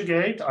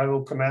conjugate. I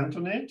will comment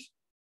on it.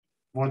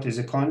 What is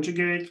a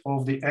conjugate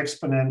of the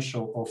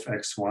exponential of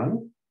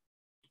x1?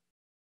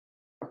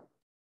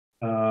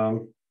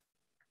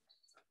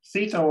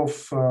 Theta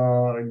of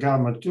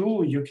gamma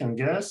 2, you can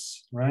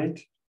guess, right?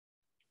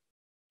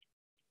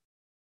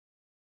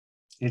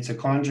 It's a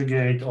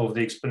conjugate of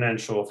the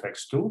exponential of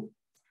x2.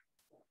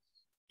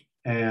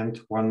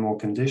 And one more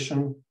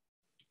condition.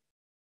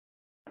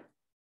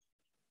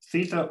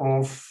 Theta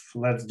of,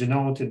 let's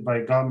denote it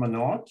by gamma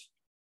naught,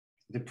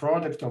 the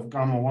product of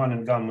gamma 1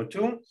 and gamma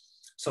 2.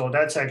 So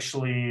that's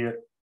actually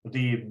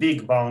the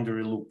big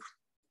boundary loop.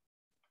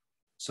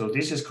 So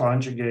this is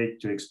conjugate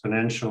to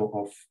exponential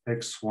of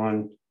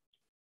x1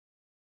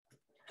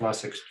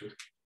 plus x2.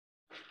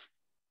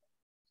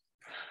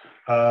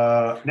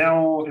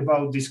 Now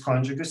about this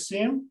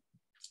conjugacy.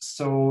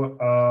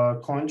 So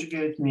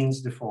conjugate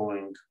means the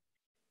following.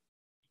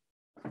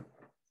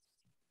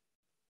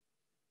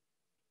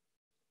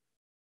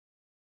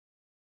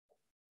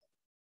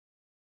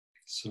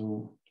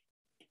 So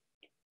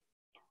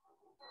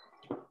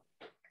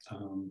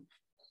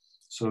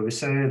we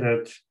say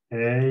that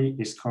A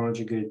is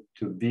conjugate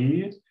to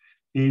B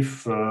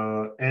if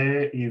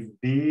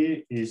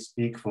B is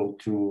equal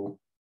to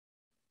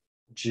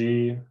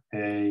G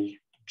A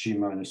G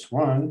minus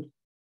 1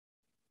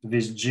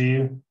 with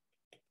G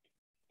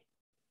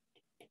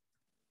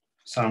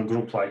some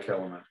group-like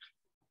element.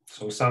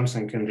 So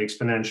something in the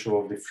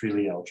exponential of the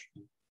freely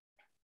algebra.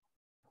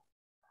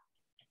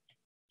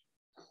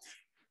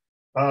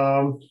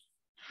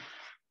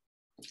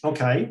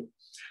 Okay,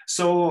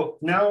 so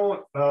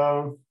now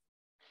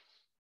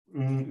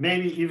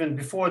maybe even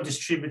before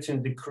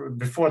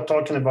before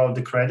talking about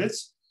the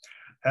credits.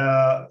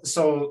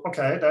 So,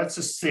 okay, that's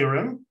a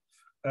theorem.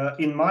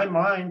 In my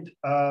mind,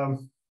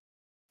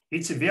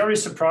 it's a very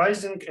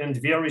surprising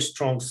and very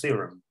strong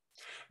theorem.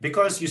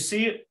 Because you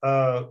see,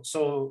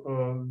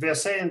 we're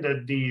saying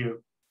that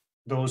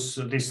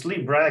these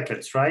Lie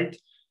brackets, right?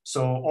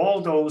 So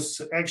all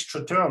those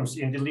extra terms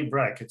in the Lie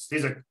brackets,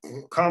 these are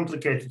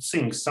complicated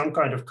things, some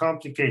kind of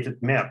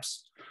complicated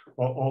maps,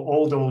 or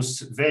all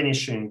those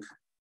vanishing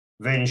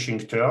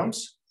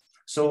terms.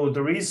 So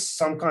there is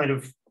some kind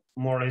of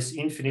more or less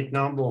infinite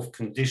number of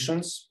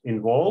conditions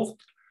involved.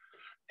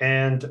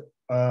 And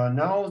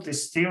now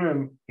this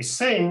theorem is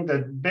saying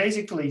that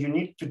basically you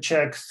need to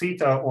check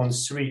theta on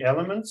 3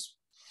 elements.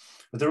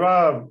 There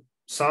are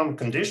some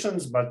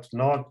conditions, but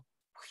not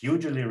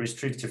hugely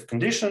restrictive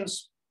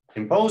conditions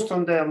imposed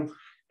on them.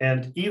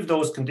 And if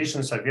those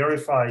conditions are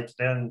verified,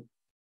 then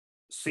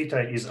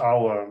theta is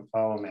our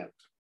map.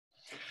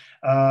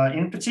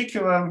 In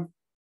particular,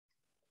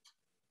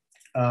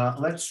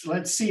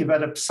 let's see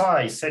whether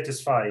psi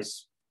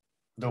satisfies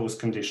those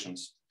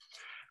conditions,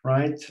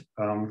 right?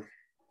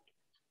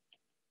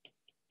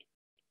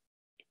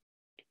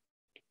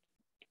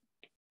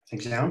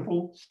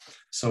 Example,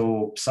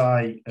 so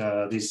psi,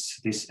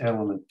 this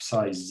element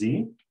psi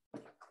z,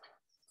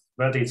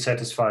 whether it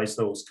satisfies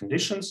those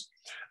conditions.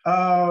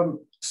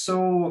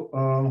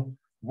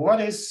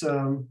 What is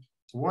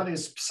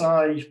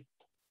psi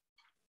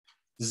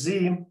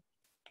z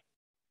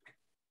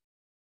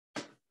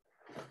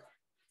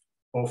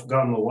of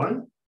gamma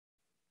 1?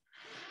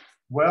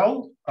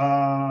 Well,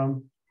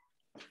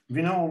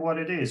 we know what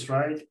it is,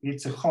 right?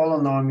 It's a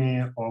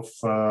holonomy of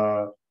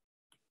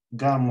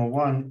gamma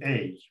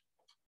 1a.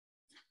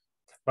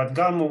 But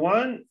gamma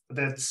 1,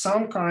 that's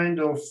some kind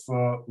of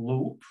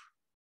loop.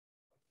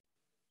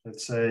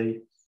 Let's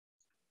say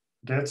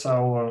that's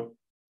our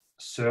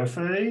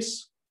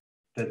surface,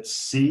 that's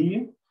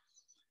C.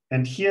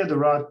 And here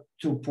there are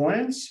 2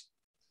 points,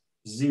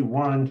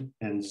 Z1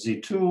 and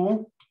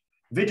Z2.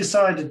 We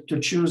decided to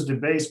choose the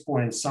base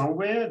point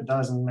somewhere,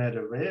 doesn't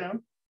matter where.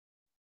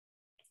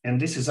 And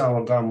this is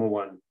our gamma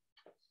 1.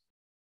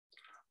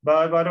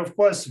 But of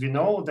course, we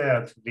know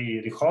that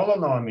the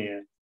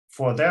holonomy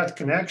for that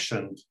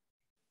connection,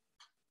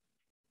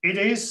 it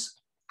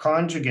is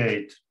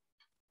conjugate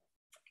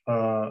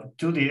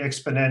to the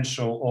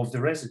exponential of the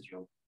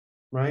residue,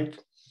 right?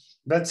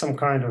 That's some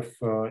kind of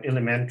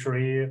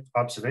elementary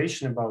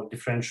observation about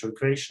differential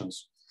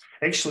equations.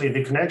 Actually,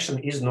 the connection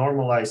is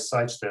normalized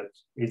such that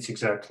it's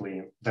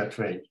exactly that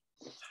way.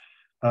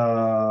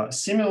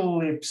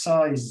 Similarly,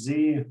 psi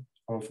z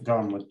of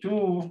gamma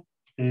 2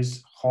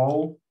 is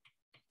whole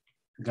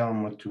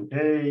gamma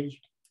 2a,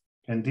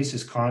 and this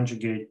is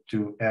conjugate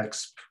to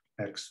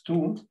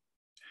x2.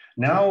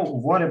 Now,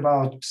 what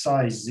about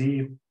psi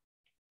z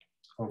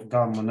of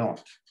gamma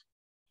naught?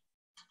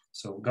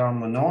 So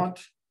gamma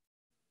naught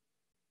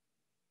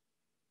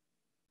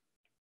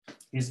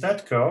is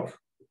that curve,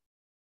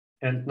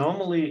 and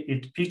normally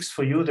it picks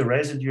for you the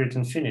residue at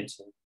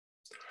infinity.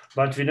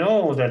 But we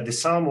know that the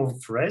sum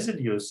of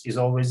residues is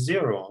always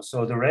 0.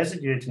 So the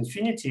residue at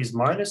infinity is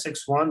minus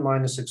x1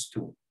 minus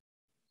x2.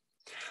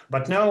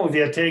 But now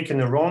we are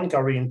taking a wrong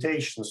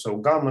orientation. So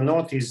gamma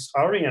naught is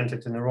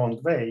oriented in the wrong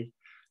way.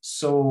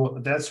 So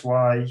that's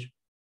why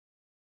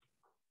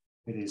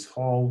it is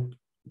whole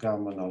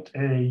gamma naught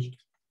a,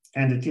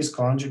 and it is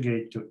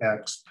conjugate to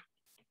x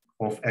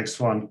of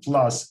x1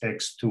 plus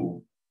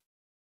x2,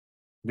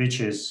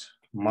 which is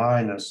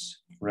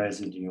minus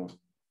residue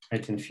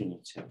at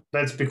infinity.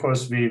 That's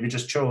because we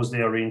just chose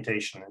the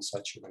orientation in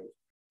such a way.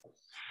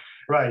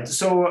 Right,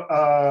 so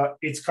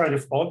it's kind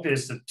of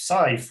obvious that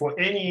psi for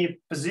any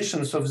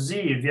positions of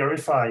z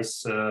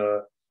verifies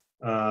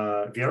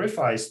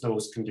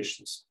those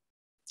conditions.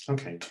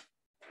 Okay.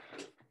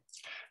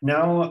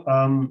 Now,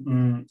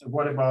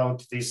 what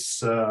about this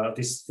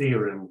this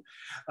theorem?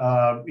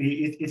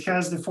 It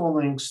has the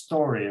following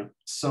story.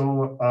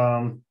 So,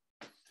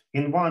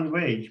 in one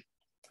way,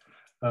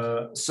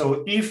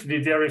 so if we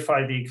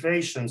verify the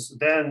equations,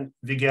 then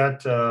we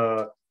get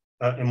a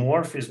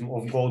morphism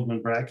of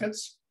Goldman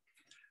brackets.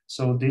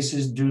 So this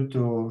is due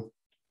to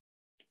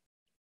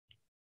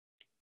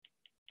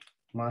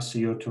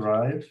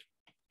Turaev.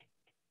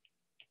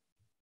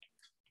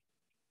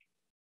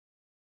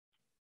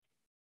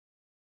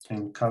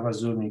 And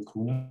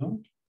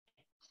Kawazumi-Kuno.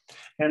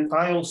 And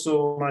I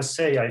also must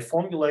say, I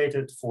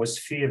formulated for a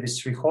sphere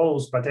with 3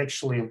 holes, but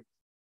actually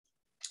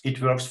it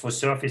works for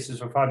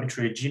surfaces of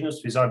arbitrary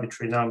genus with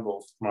arbitrary number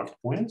of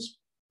marked points.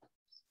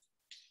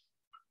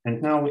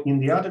 And now in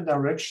the other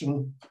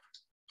direction,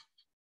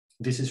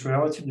 this is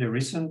relatively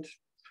recent,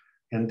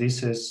 and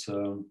this is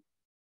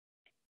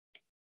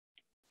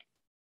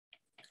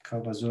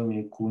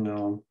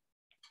Kawazumi-Kuno,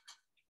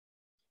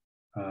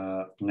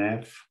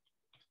 Neff,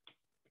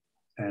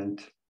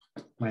 and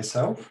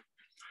myself,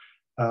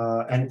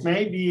 and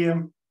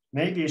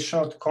maybe a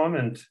short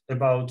comment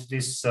about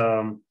this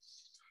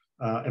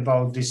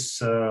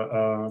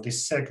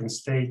this second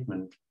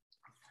statement.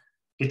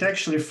 It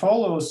actually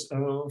follows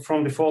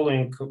from the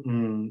following,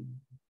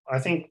 I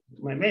think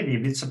maybe a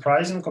bit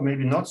surprising or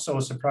maybe not so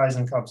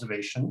surprising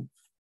observation.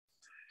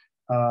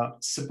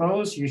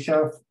 Suppose you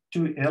have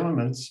 2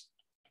 elements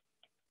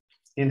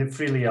in the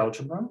Freely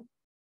algebra.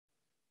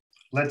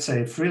 Let's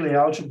say Freely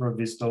algebra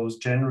with those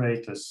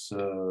generators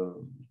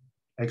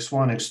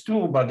x1,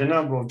 x2, but the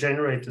number of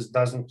generators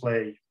doesn't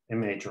play a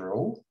major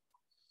role.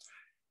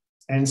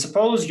 And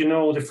suppose you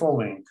know the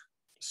following.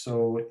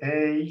 So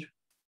A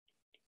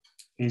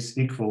is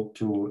equal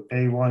to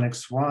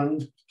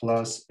a1x1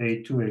 plus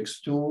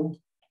a2x2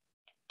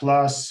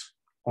 plus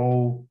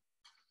O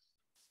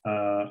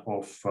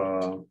of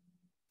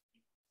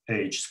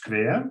h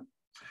squared.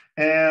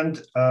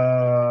 And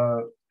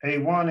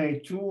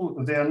a1,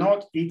 a2, they are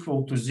not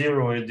equal to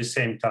 0 at the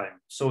same time.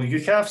 So you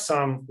have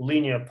some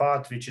linear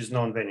part which is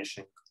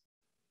non-vanishing.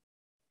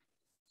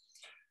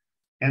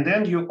 And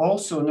then you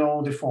also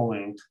know the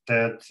following,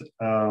 that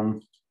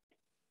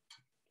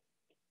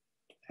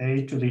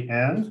a to the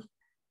n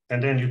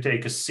and then you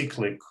take a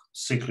cyclic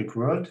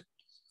word,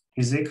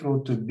 is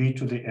equal to b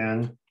to the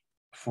n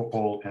for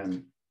all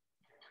n.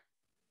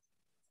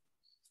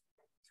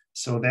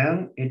 So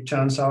then it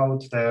turns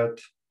out that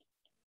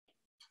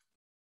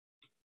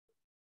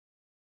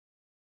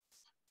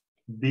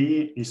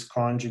B is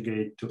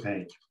conjugate to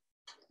A.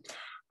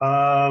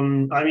 I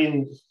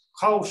mean,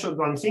 how should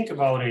one think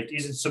about it?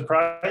 Is it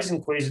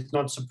surprising or is it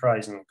not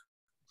surprising?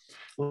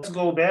 Let's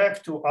go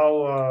back to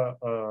our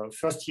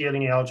first year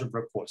linear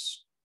algebra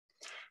course.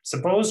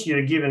 Suppose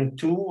you're given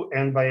two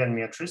n by n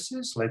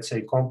matrices, let's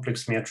say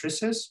complex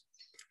matrices,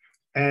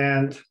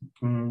 and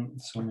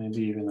so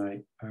maybe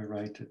even I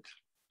write it.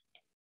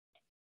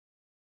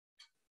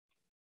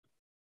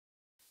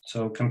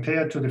 So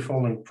compared to the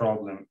following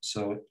problem,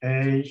 so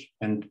A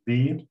and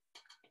B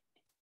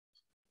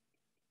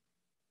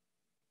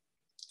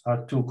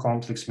are two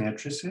complex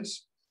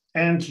matrices.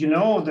 And you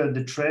know that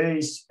the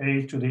trace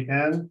A to the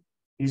n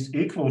is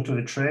equal to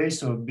the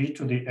trace of B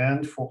to the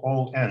n for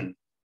all n.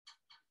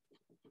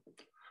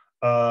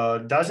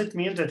 Does it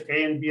mean that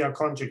A and B are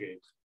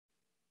conjugate?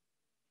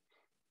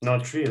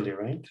 Not really,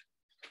 right?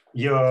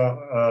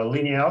 Your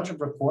linear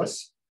algebra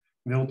course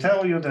will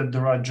tell you that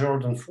there are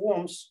Jordan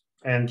forms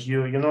and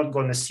you're not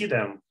going to see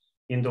them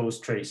in those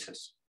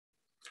traces.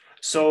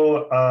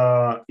 So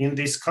in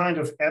this kind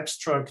of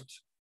abstract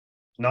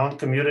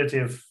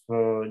non-commutative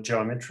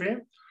geometry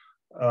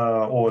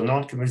or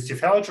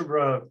non-commutative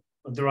algebra,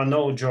 there are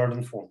no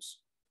Jordan forms.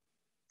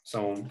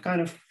 So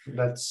kind of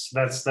that's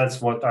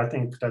what I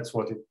think, that's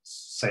what it's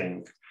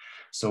saying.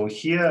 So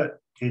here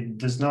it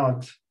does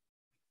not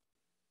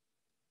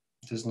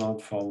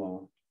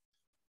follow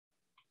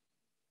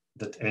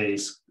that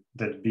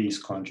B is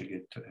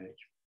conjugate to A.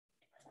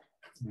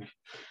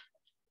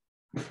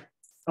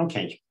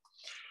 Okay,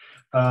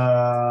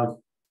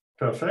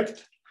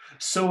 perfect.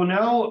 So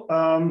now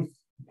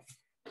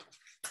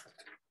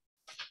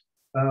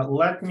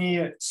let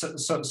me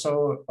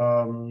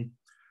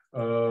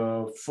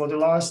for the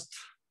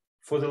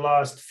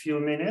last few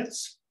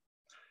minutes,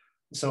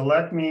 so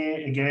let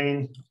me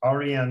again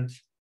orient.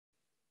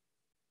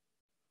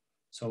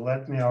 So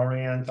let me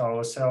orient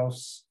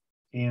ourselves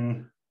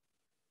in,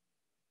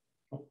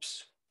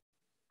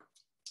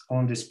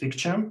 on this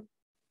picture.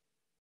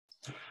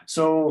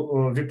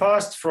 So we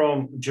passed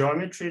from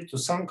geometry to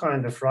some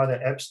kind of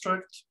rather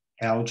abstract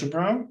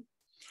algebra.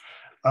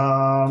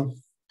 And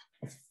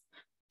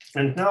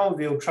now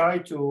we'll try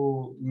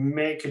to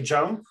make a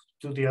jump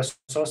to the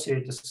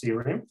associated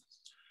theorem.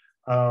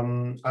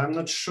 I'm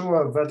not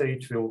sure whether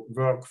it will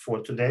work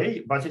for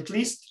today, but at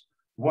least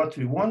what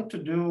we want to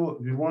do,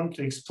 we want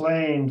to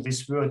explain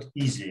this word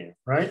easy,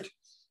 right?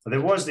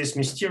 There was this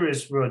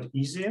mysterious word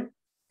easy,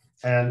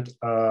 and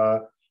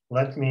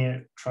let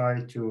me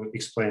try to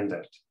explain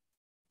that.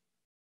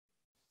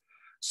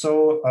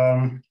 So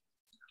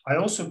I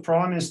also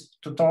promised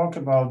to talk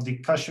about the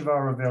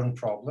Kashiwawra-Vergne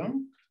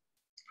problem.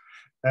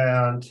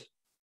 And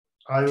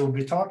I will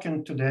be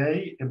talking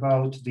today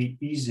about the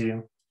easy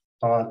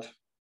part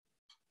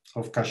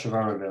of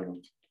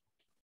Kashiwawra-Vergne.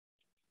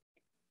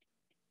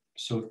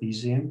 So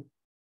easy.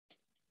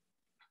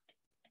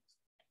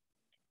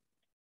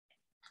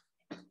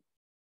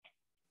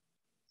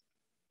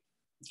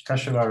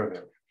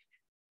 Kashiwawra-Vergne.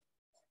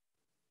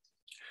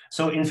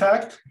 So in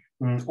fact,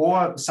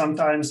 or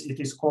sometimes it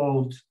is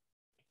called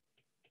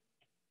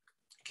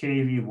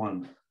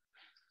KV1.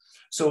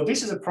 So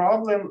this is a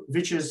problem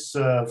which is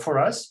for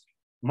us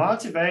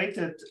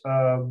motivated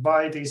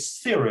by this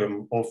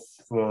theorem of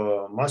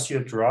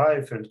Monsieur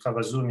Turaev and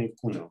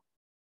Kawazumi-Kuno.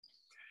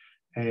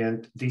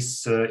 And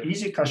this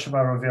easy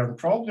Kashiwawra-Vergne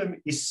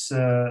problem is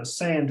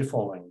saying the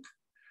following.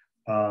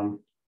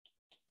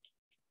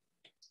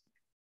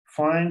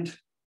 Find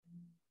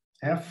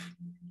F,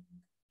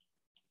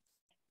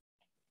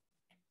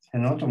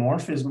 an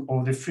automorphism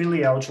of the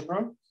Freely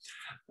algebra.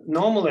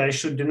 Normally, I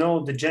should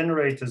denote the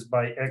generators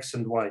by X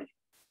and Y,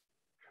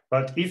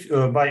 but if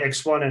by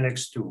X1 and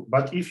X2.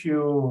 But if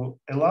you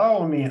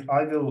allow me,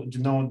 I will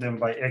denote them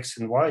by X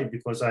and Y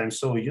because I'm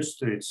so used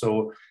to it.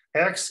 So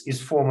X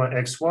is former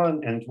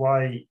X1 and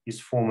Y is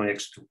former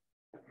X2.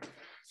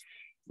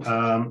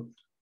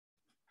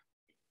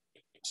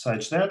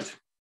 Such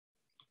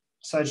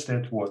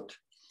that what?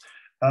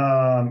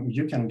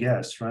 You can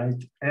guess,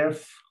 right?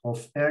 F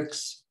of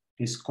X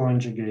is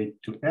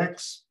conjugate to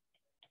X.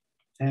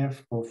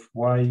 F of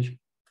Y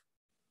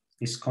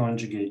is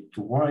conjugate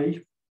to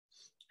Y.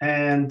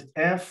 And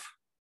F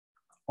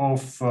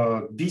of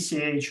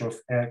BCH of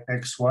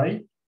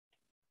XY.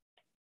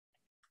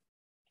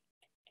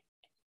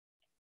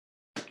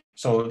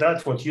 So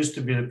that's what used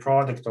to be the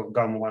product of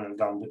gamma 1 and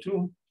gamma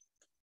 2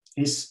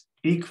 is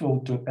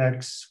equal to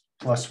X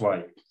plus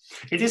Y.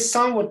 It is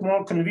somewhat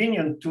more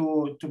convenient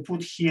to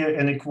put here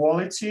an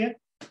equality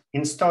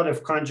instead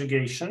of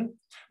conjugation,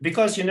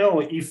 because you know,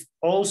 if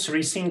all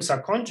three things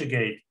are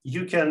conjugate,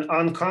 you can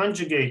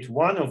unconjugate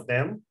one of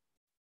them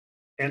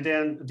and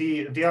then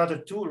the other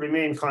two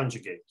remain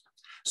conjugate.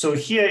 So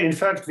here, in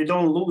fact, we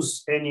don't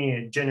lose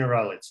any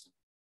generality.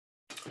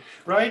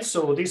 Right,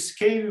 so this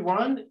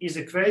KV1 is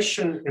a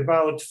question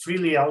about free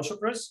Lie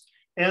algebras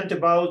and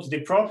about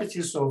the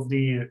properties of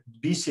the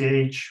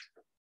BCH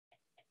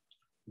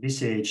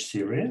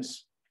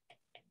series.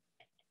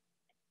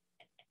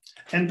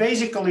 And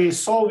basically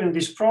solving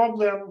this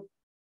problem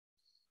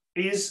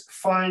is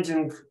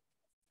finding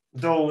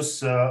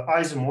those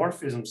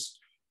isomorphisms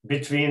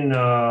between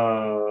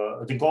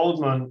the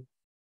Goldman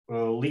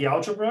Lie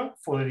algebra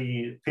for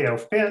the pair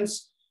of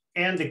pens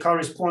and the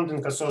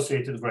corresponding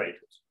associated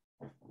gradients.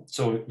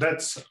 So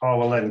that's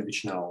our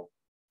language now.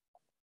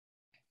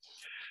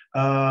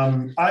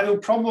 I will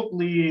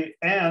probably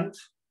end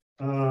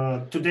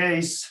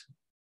today's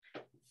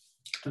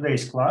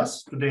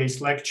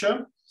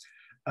lecture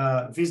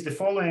with the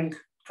following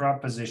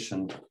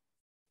proposition.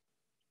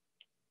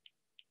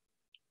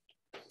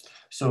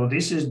 So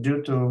this is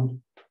due to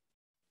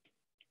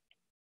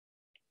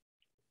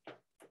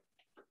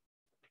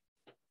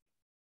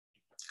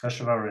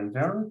Kashiwawra and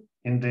Vergne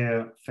in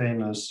their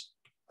famous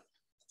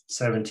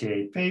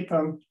 78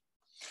 paper.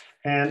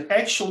 And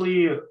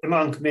actually,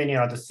 among many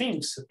other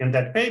things in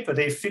that paper,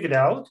 they figured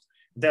out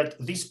that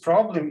this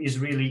problem is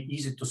really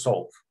easy to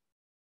solve.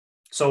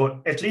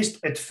 So at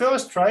least at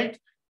first, right,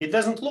 it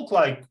doesn't look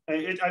like,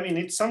 I mean,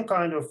 it's some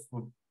kind of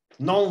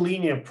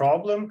non-linear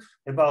problem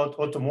about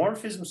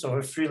automorphisms of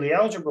a free Lie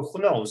algebra. Who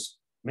knows?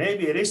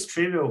 Maybe it is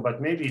trivial,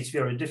 but maybe it's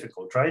very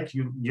difficult, right?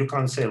 You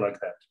can't say like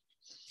that.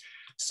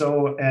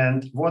 So,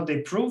 and what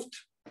they proved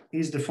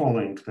is the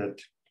following, that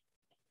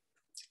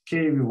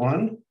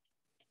KV1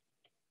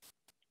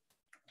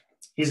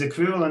 is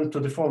equivalent to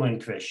the following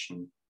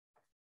question.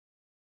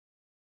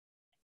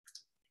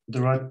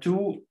 There are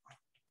two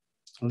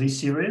Lie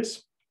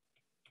series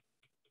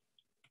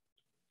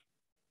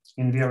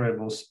in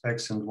variables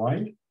x and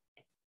y,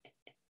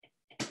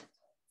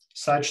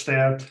 such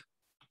that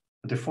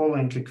the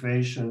following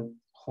equation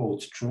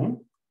holds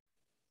true.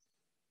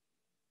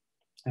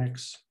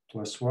 X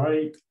plus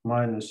y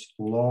minus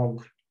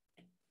log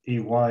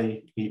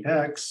ey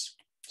ex,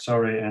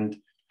 sorry, and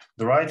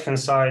the right-hand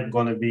side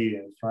gonna be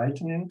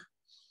frightening,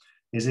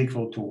 is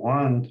equal to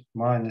 1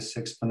 minus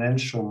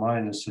exponential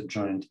minus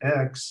adjoint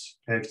x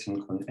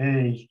acting on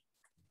A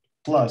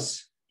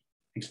plus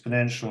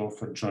exponential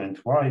of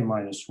adjoint y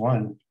minus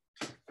 1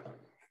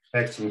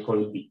 acting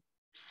on B.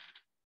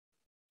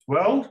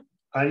 Well,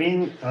 I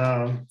mean,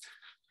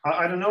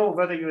 I don't know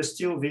whether you're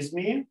still with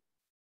me,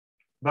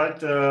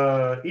 but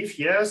if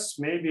yes,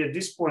 maybe at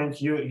this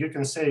point you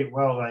can say,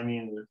 well, I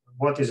mean,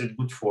 what is it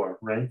good for,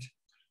 right?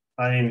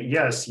 I mean,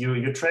 yes,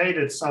 you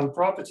traded some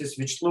properties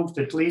which looked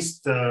at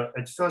least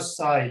at first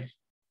sight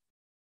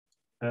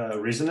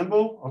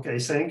reasonable. Okay,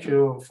 thank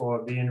you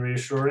for being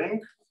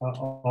reassuring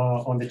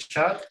on the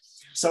chat.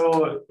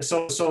 So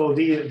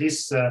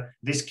this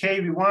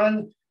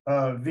KV1,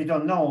 we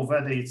don't know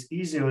whether it's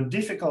easy or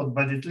difficult,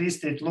 but at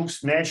least it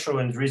looks natural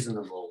and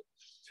reasonable.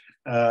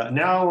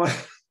 Now,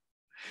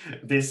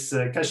 this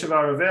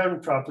Kashiwawra-Vergne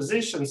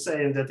proposition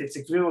saying that it's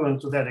equivalent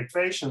to that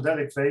equation,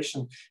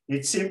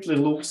 it simply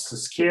looks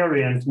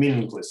scary and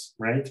meaningless,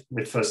 right,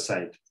 at first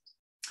sight.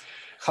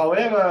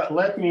 However,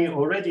 let me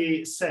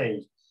already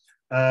say,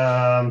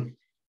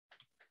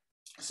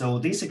 so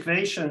this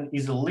equation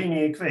is a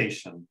linear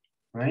equation,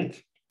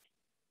 right?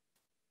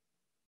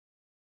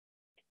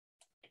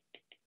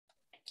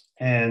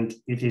 And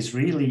it is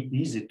really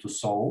easy to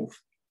solve.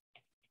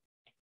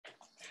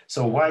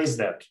 So why is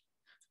that?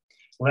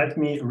 Let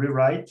me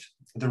rewrite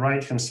the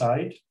right-hand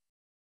side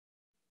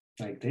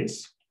like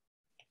this.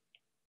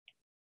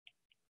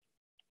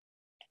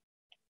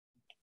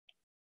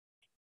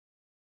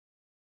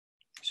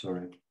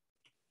 Sorry.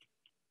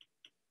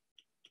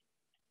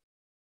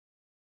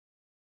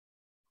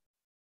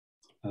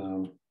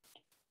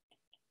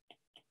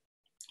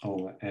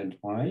 I'll add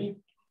y,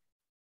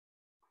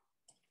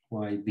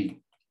 yb.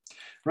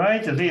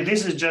 Right,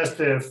 this is just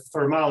a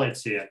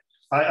formality.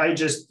 I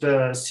just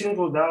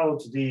singled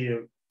out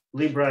the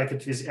Lie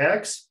bracket with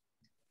x,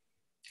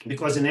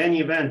 because in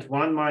any event,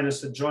 1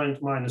 minus adjoint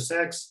minus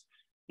x,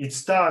 it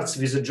starts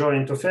with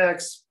adjoint of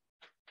x,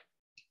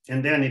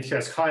 and then it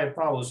has higher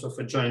powers of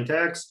adjoint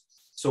x.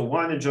 So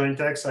 1 adjoint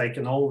x, I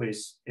can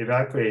always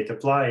evacuate,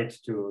 apply it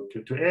to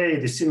A,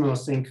 the similar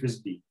thing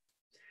with B.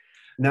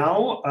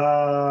 Now,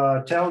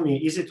 tell me,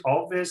 is it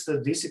obvious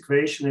that this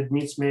equation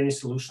admits many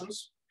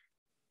solutions?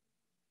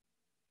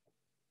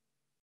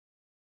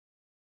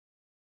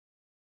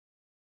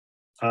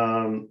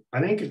 I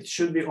think it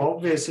should be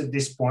obvious at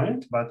this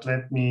point, but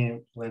let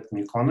me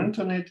comment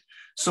on it.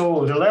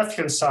 So the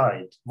left-hand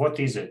side, what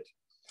is it?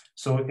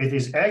 So it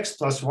is x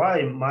plus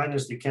y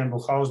minus the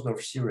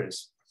Campbell-Hausdorff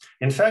series.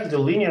 In fact, the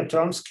linear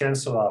terms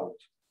cancel out.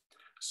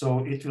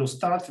 So it will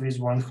start with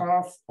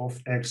 1/2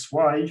 of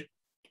xy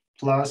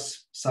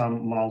plus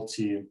some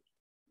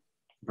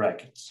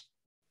multi-brackets.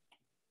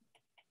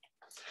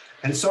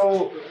 And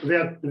so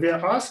we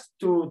are asked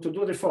to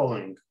do the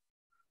following.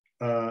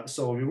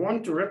 So we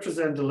want to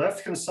represent the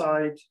left-hand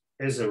side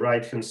as a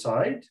right-hand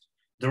side.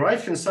 The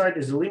right-hand side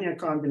is a linear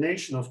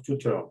combination of two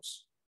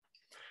terms.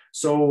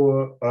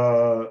 So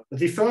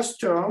the first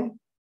term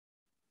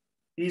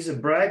is a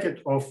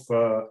bracket of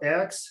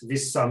x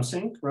with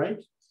something, right?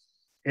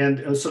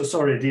 And so,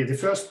 sorry, the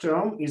first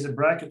term is a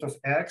bracket of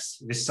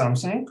x with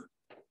something.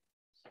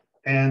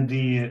 And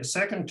the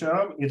second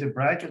term is a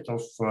bracket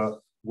of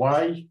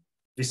y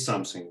with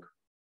something,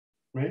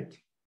 right?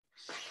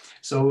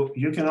 So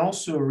you can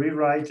also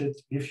rewrite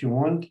it if you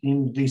want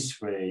in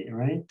this way,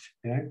 right?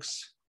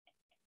 X.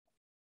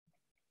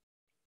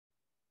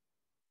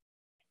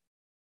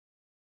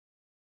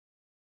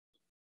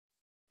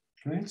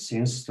 Right,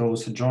 since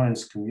those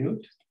adjoints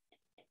commute.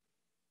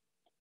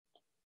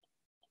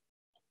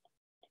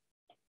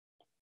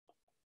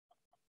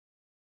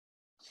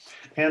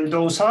 And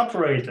those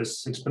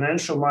operators,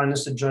 exponential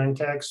minus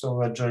adjoint x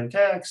over adjoint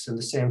x, and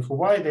the same for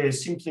y, they are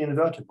simply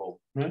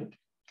invertible, right?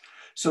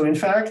 So in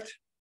fact,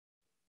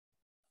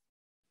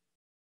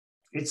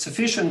 it's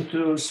sufficient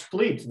to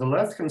split the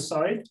left-hand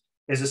side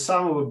as a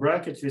sum of a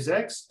bracket with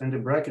x and a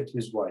bracket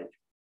with y.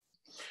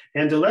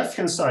 And the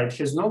left-hand side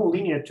has no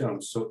linear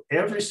terms, so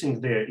everything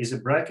there is a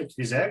bracket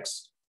with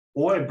x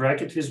or a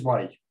bracket with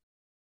y.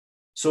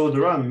 So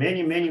there are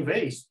many, many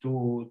ways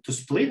to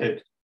split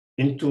it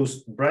into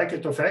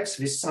bracket of x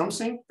with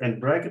something and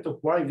bracket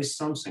of y with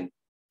something.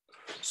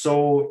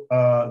 So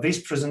this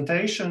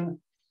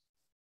presentation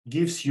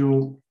gives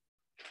you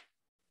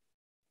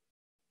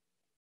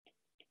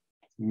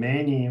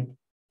many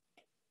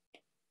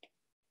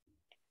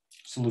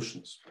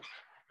solutions.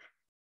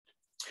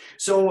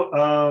 So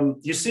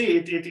you see,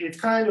 it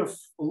kind of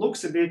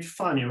looks a bit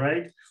funny,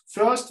 right?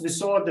 First, we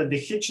saw that the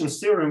Hitchens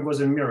theorem was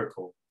a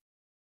miracle.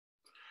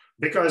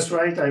 Because,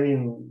 right, I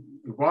mean,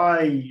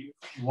 why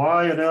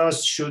on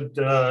earth should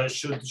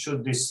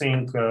this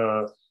thing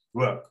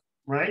work,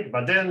 right?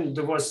 But then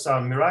there was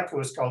some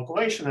miraculous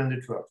calculation and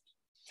it worked.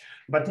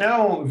 But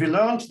now we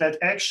learned that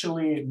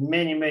actually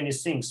many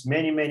things,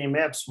 many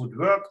maps would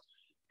work.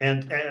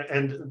 And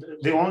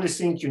the only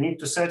thing you need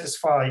to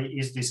satisfy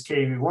is this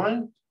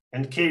KV1.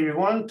 And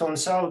KV1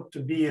 turns out to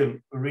be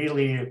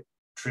really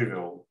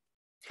trivial.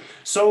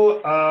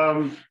 So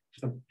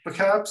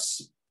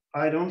perhaps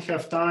I don't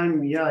have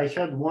time. Yeah, I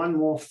had one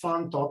more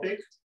fun topic.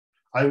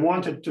 I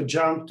wanted to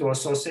jump to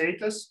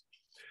associators,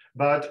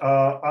 but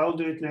I'll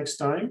do it next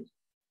time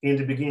in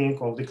the beginning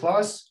of the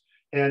class.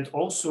 And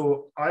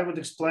also I would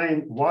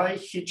explain why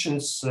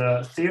Hitchens'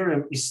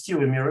 theorem is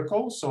still a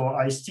miracle. So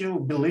I still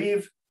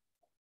believe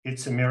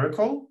it's a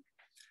miracle.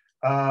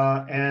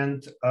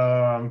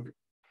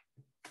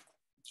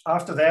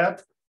 After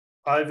that,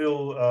 I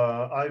will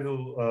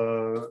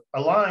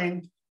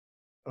align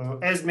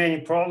as many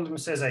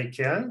problems as I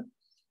can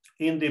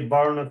in the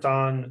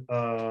Barnotan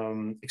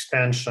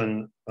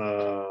expansion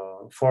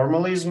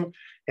formalism.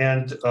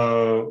 And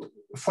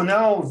for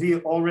now, we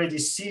already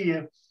see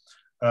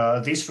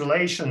this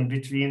relation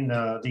between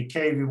the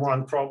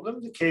KV1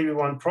 problem. The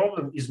KV1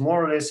 problem is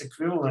more or less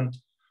equivalent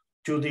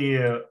to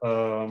the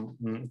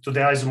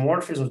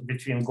isomorphism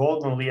between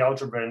Goldman Lie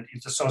algebra and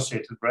its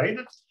associated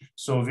braided.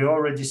 So we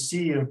already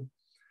see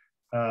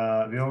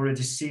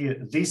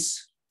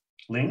this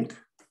link.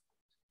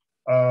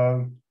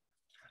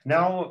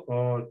 Now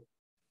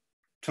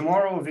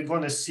tomorrow we're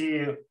going to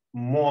see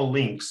more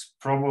links.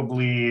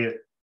 Probably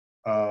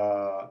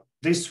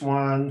this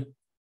one,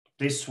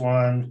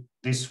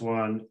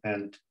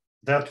 and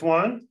that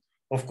one.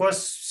 Of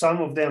course,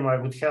 some of them I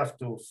would have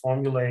to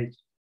formulate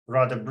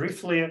rather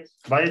briefly,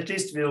 but at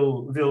least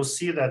we'll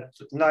see that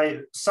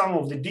some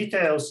of the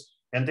details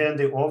and then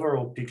the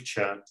overall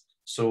picture.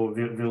 So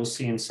we'll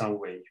see in some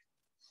way.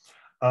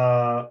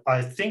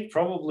 I think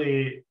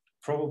probably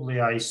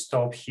I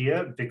stop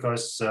here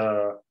because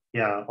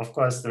yeah, of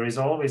course there is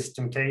always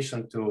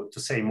temptation to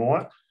say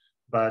more,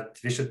 but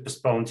we should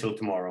postpone till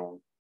tomorrow.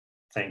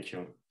 Thank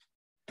you.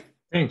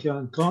 Thank you,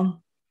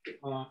 Anton.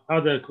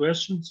 Other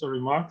questions or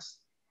remarks?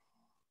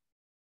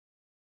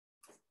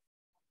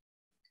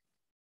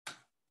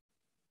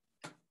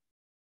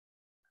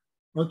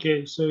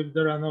 Okay, so if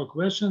there are no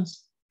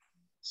questions,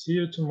 see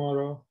you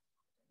tomorrow.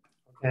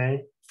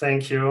 Okay,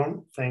 thank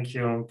you. Thank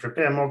you.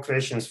 Prepare more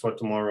questions for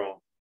tomorrow.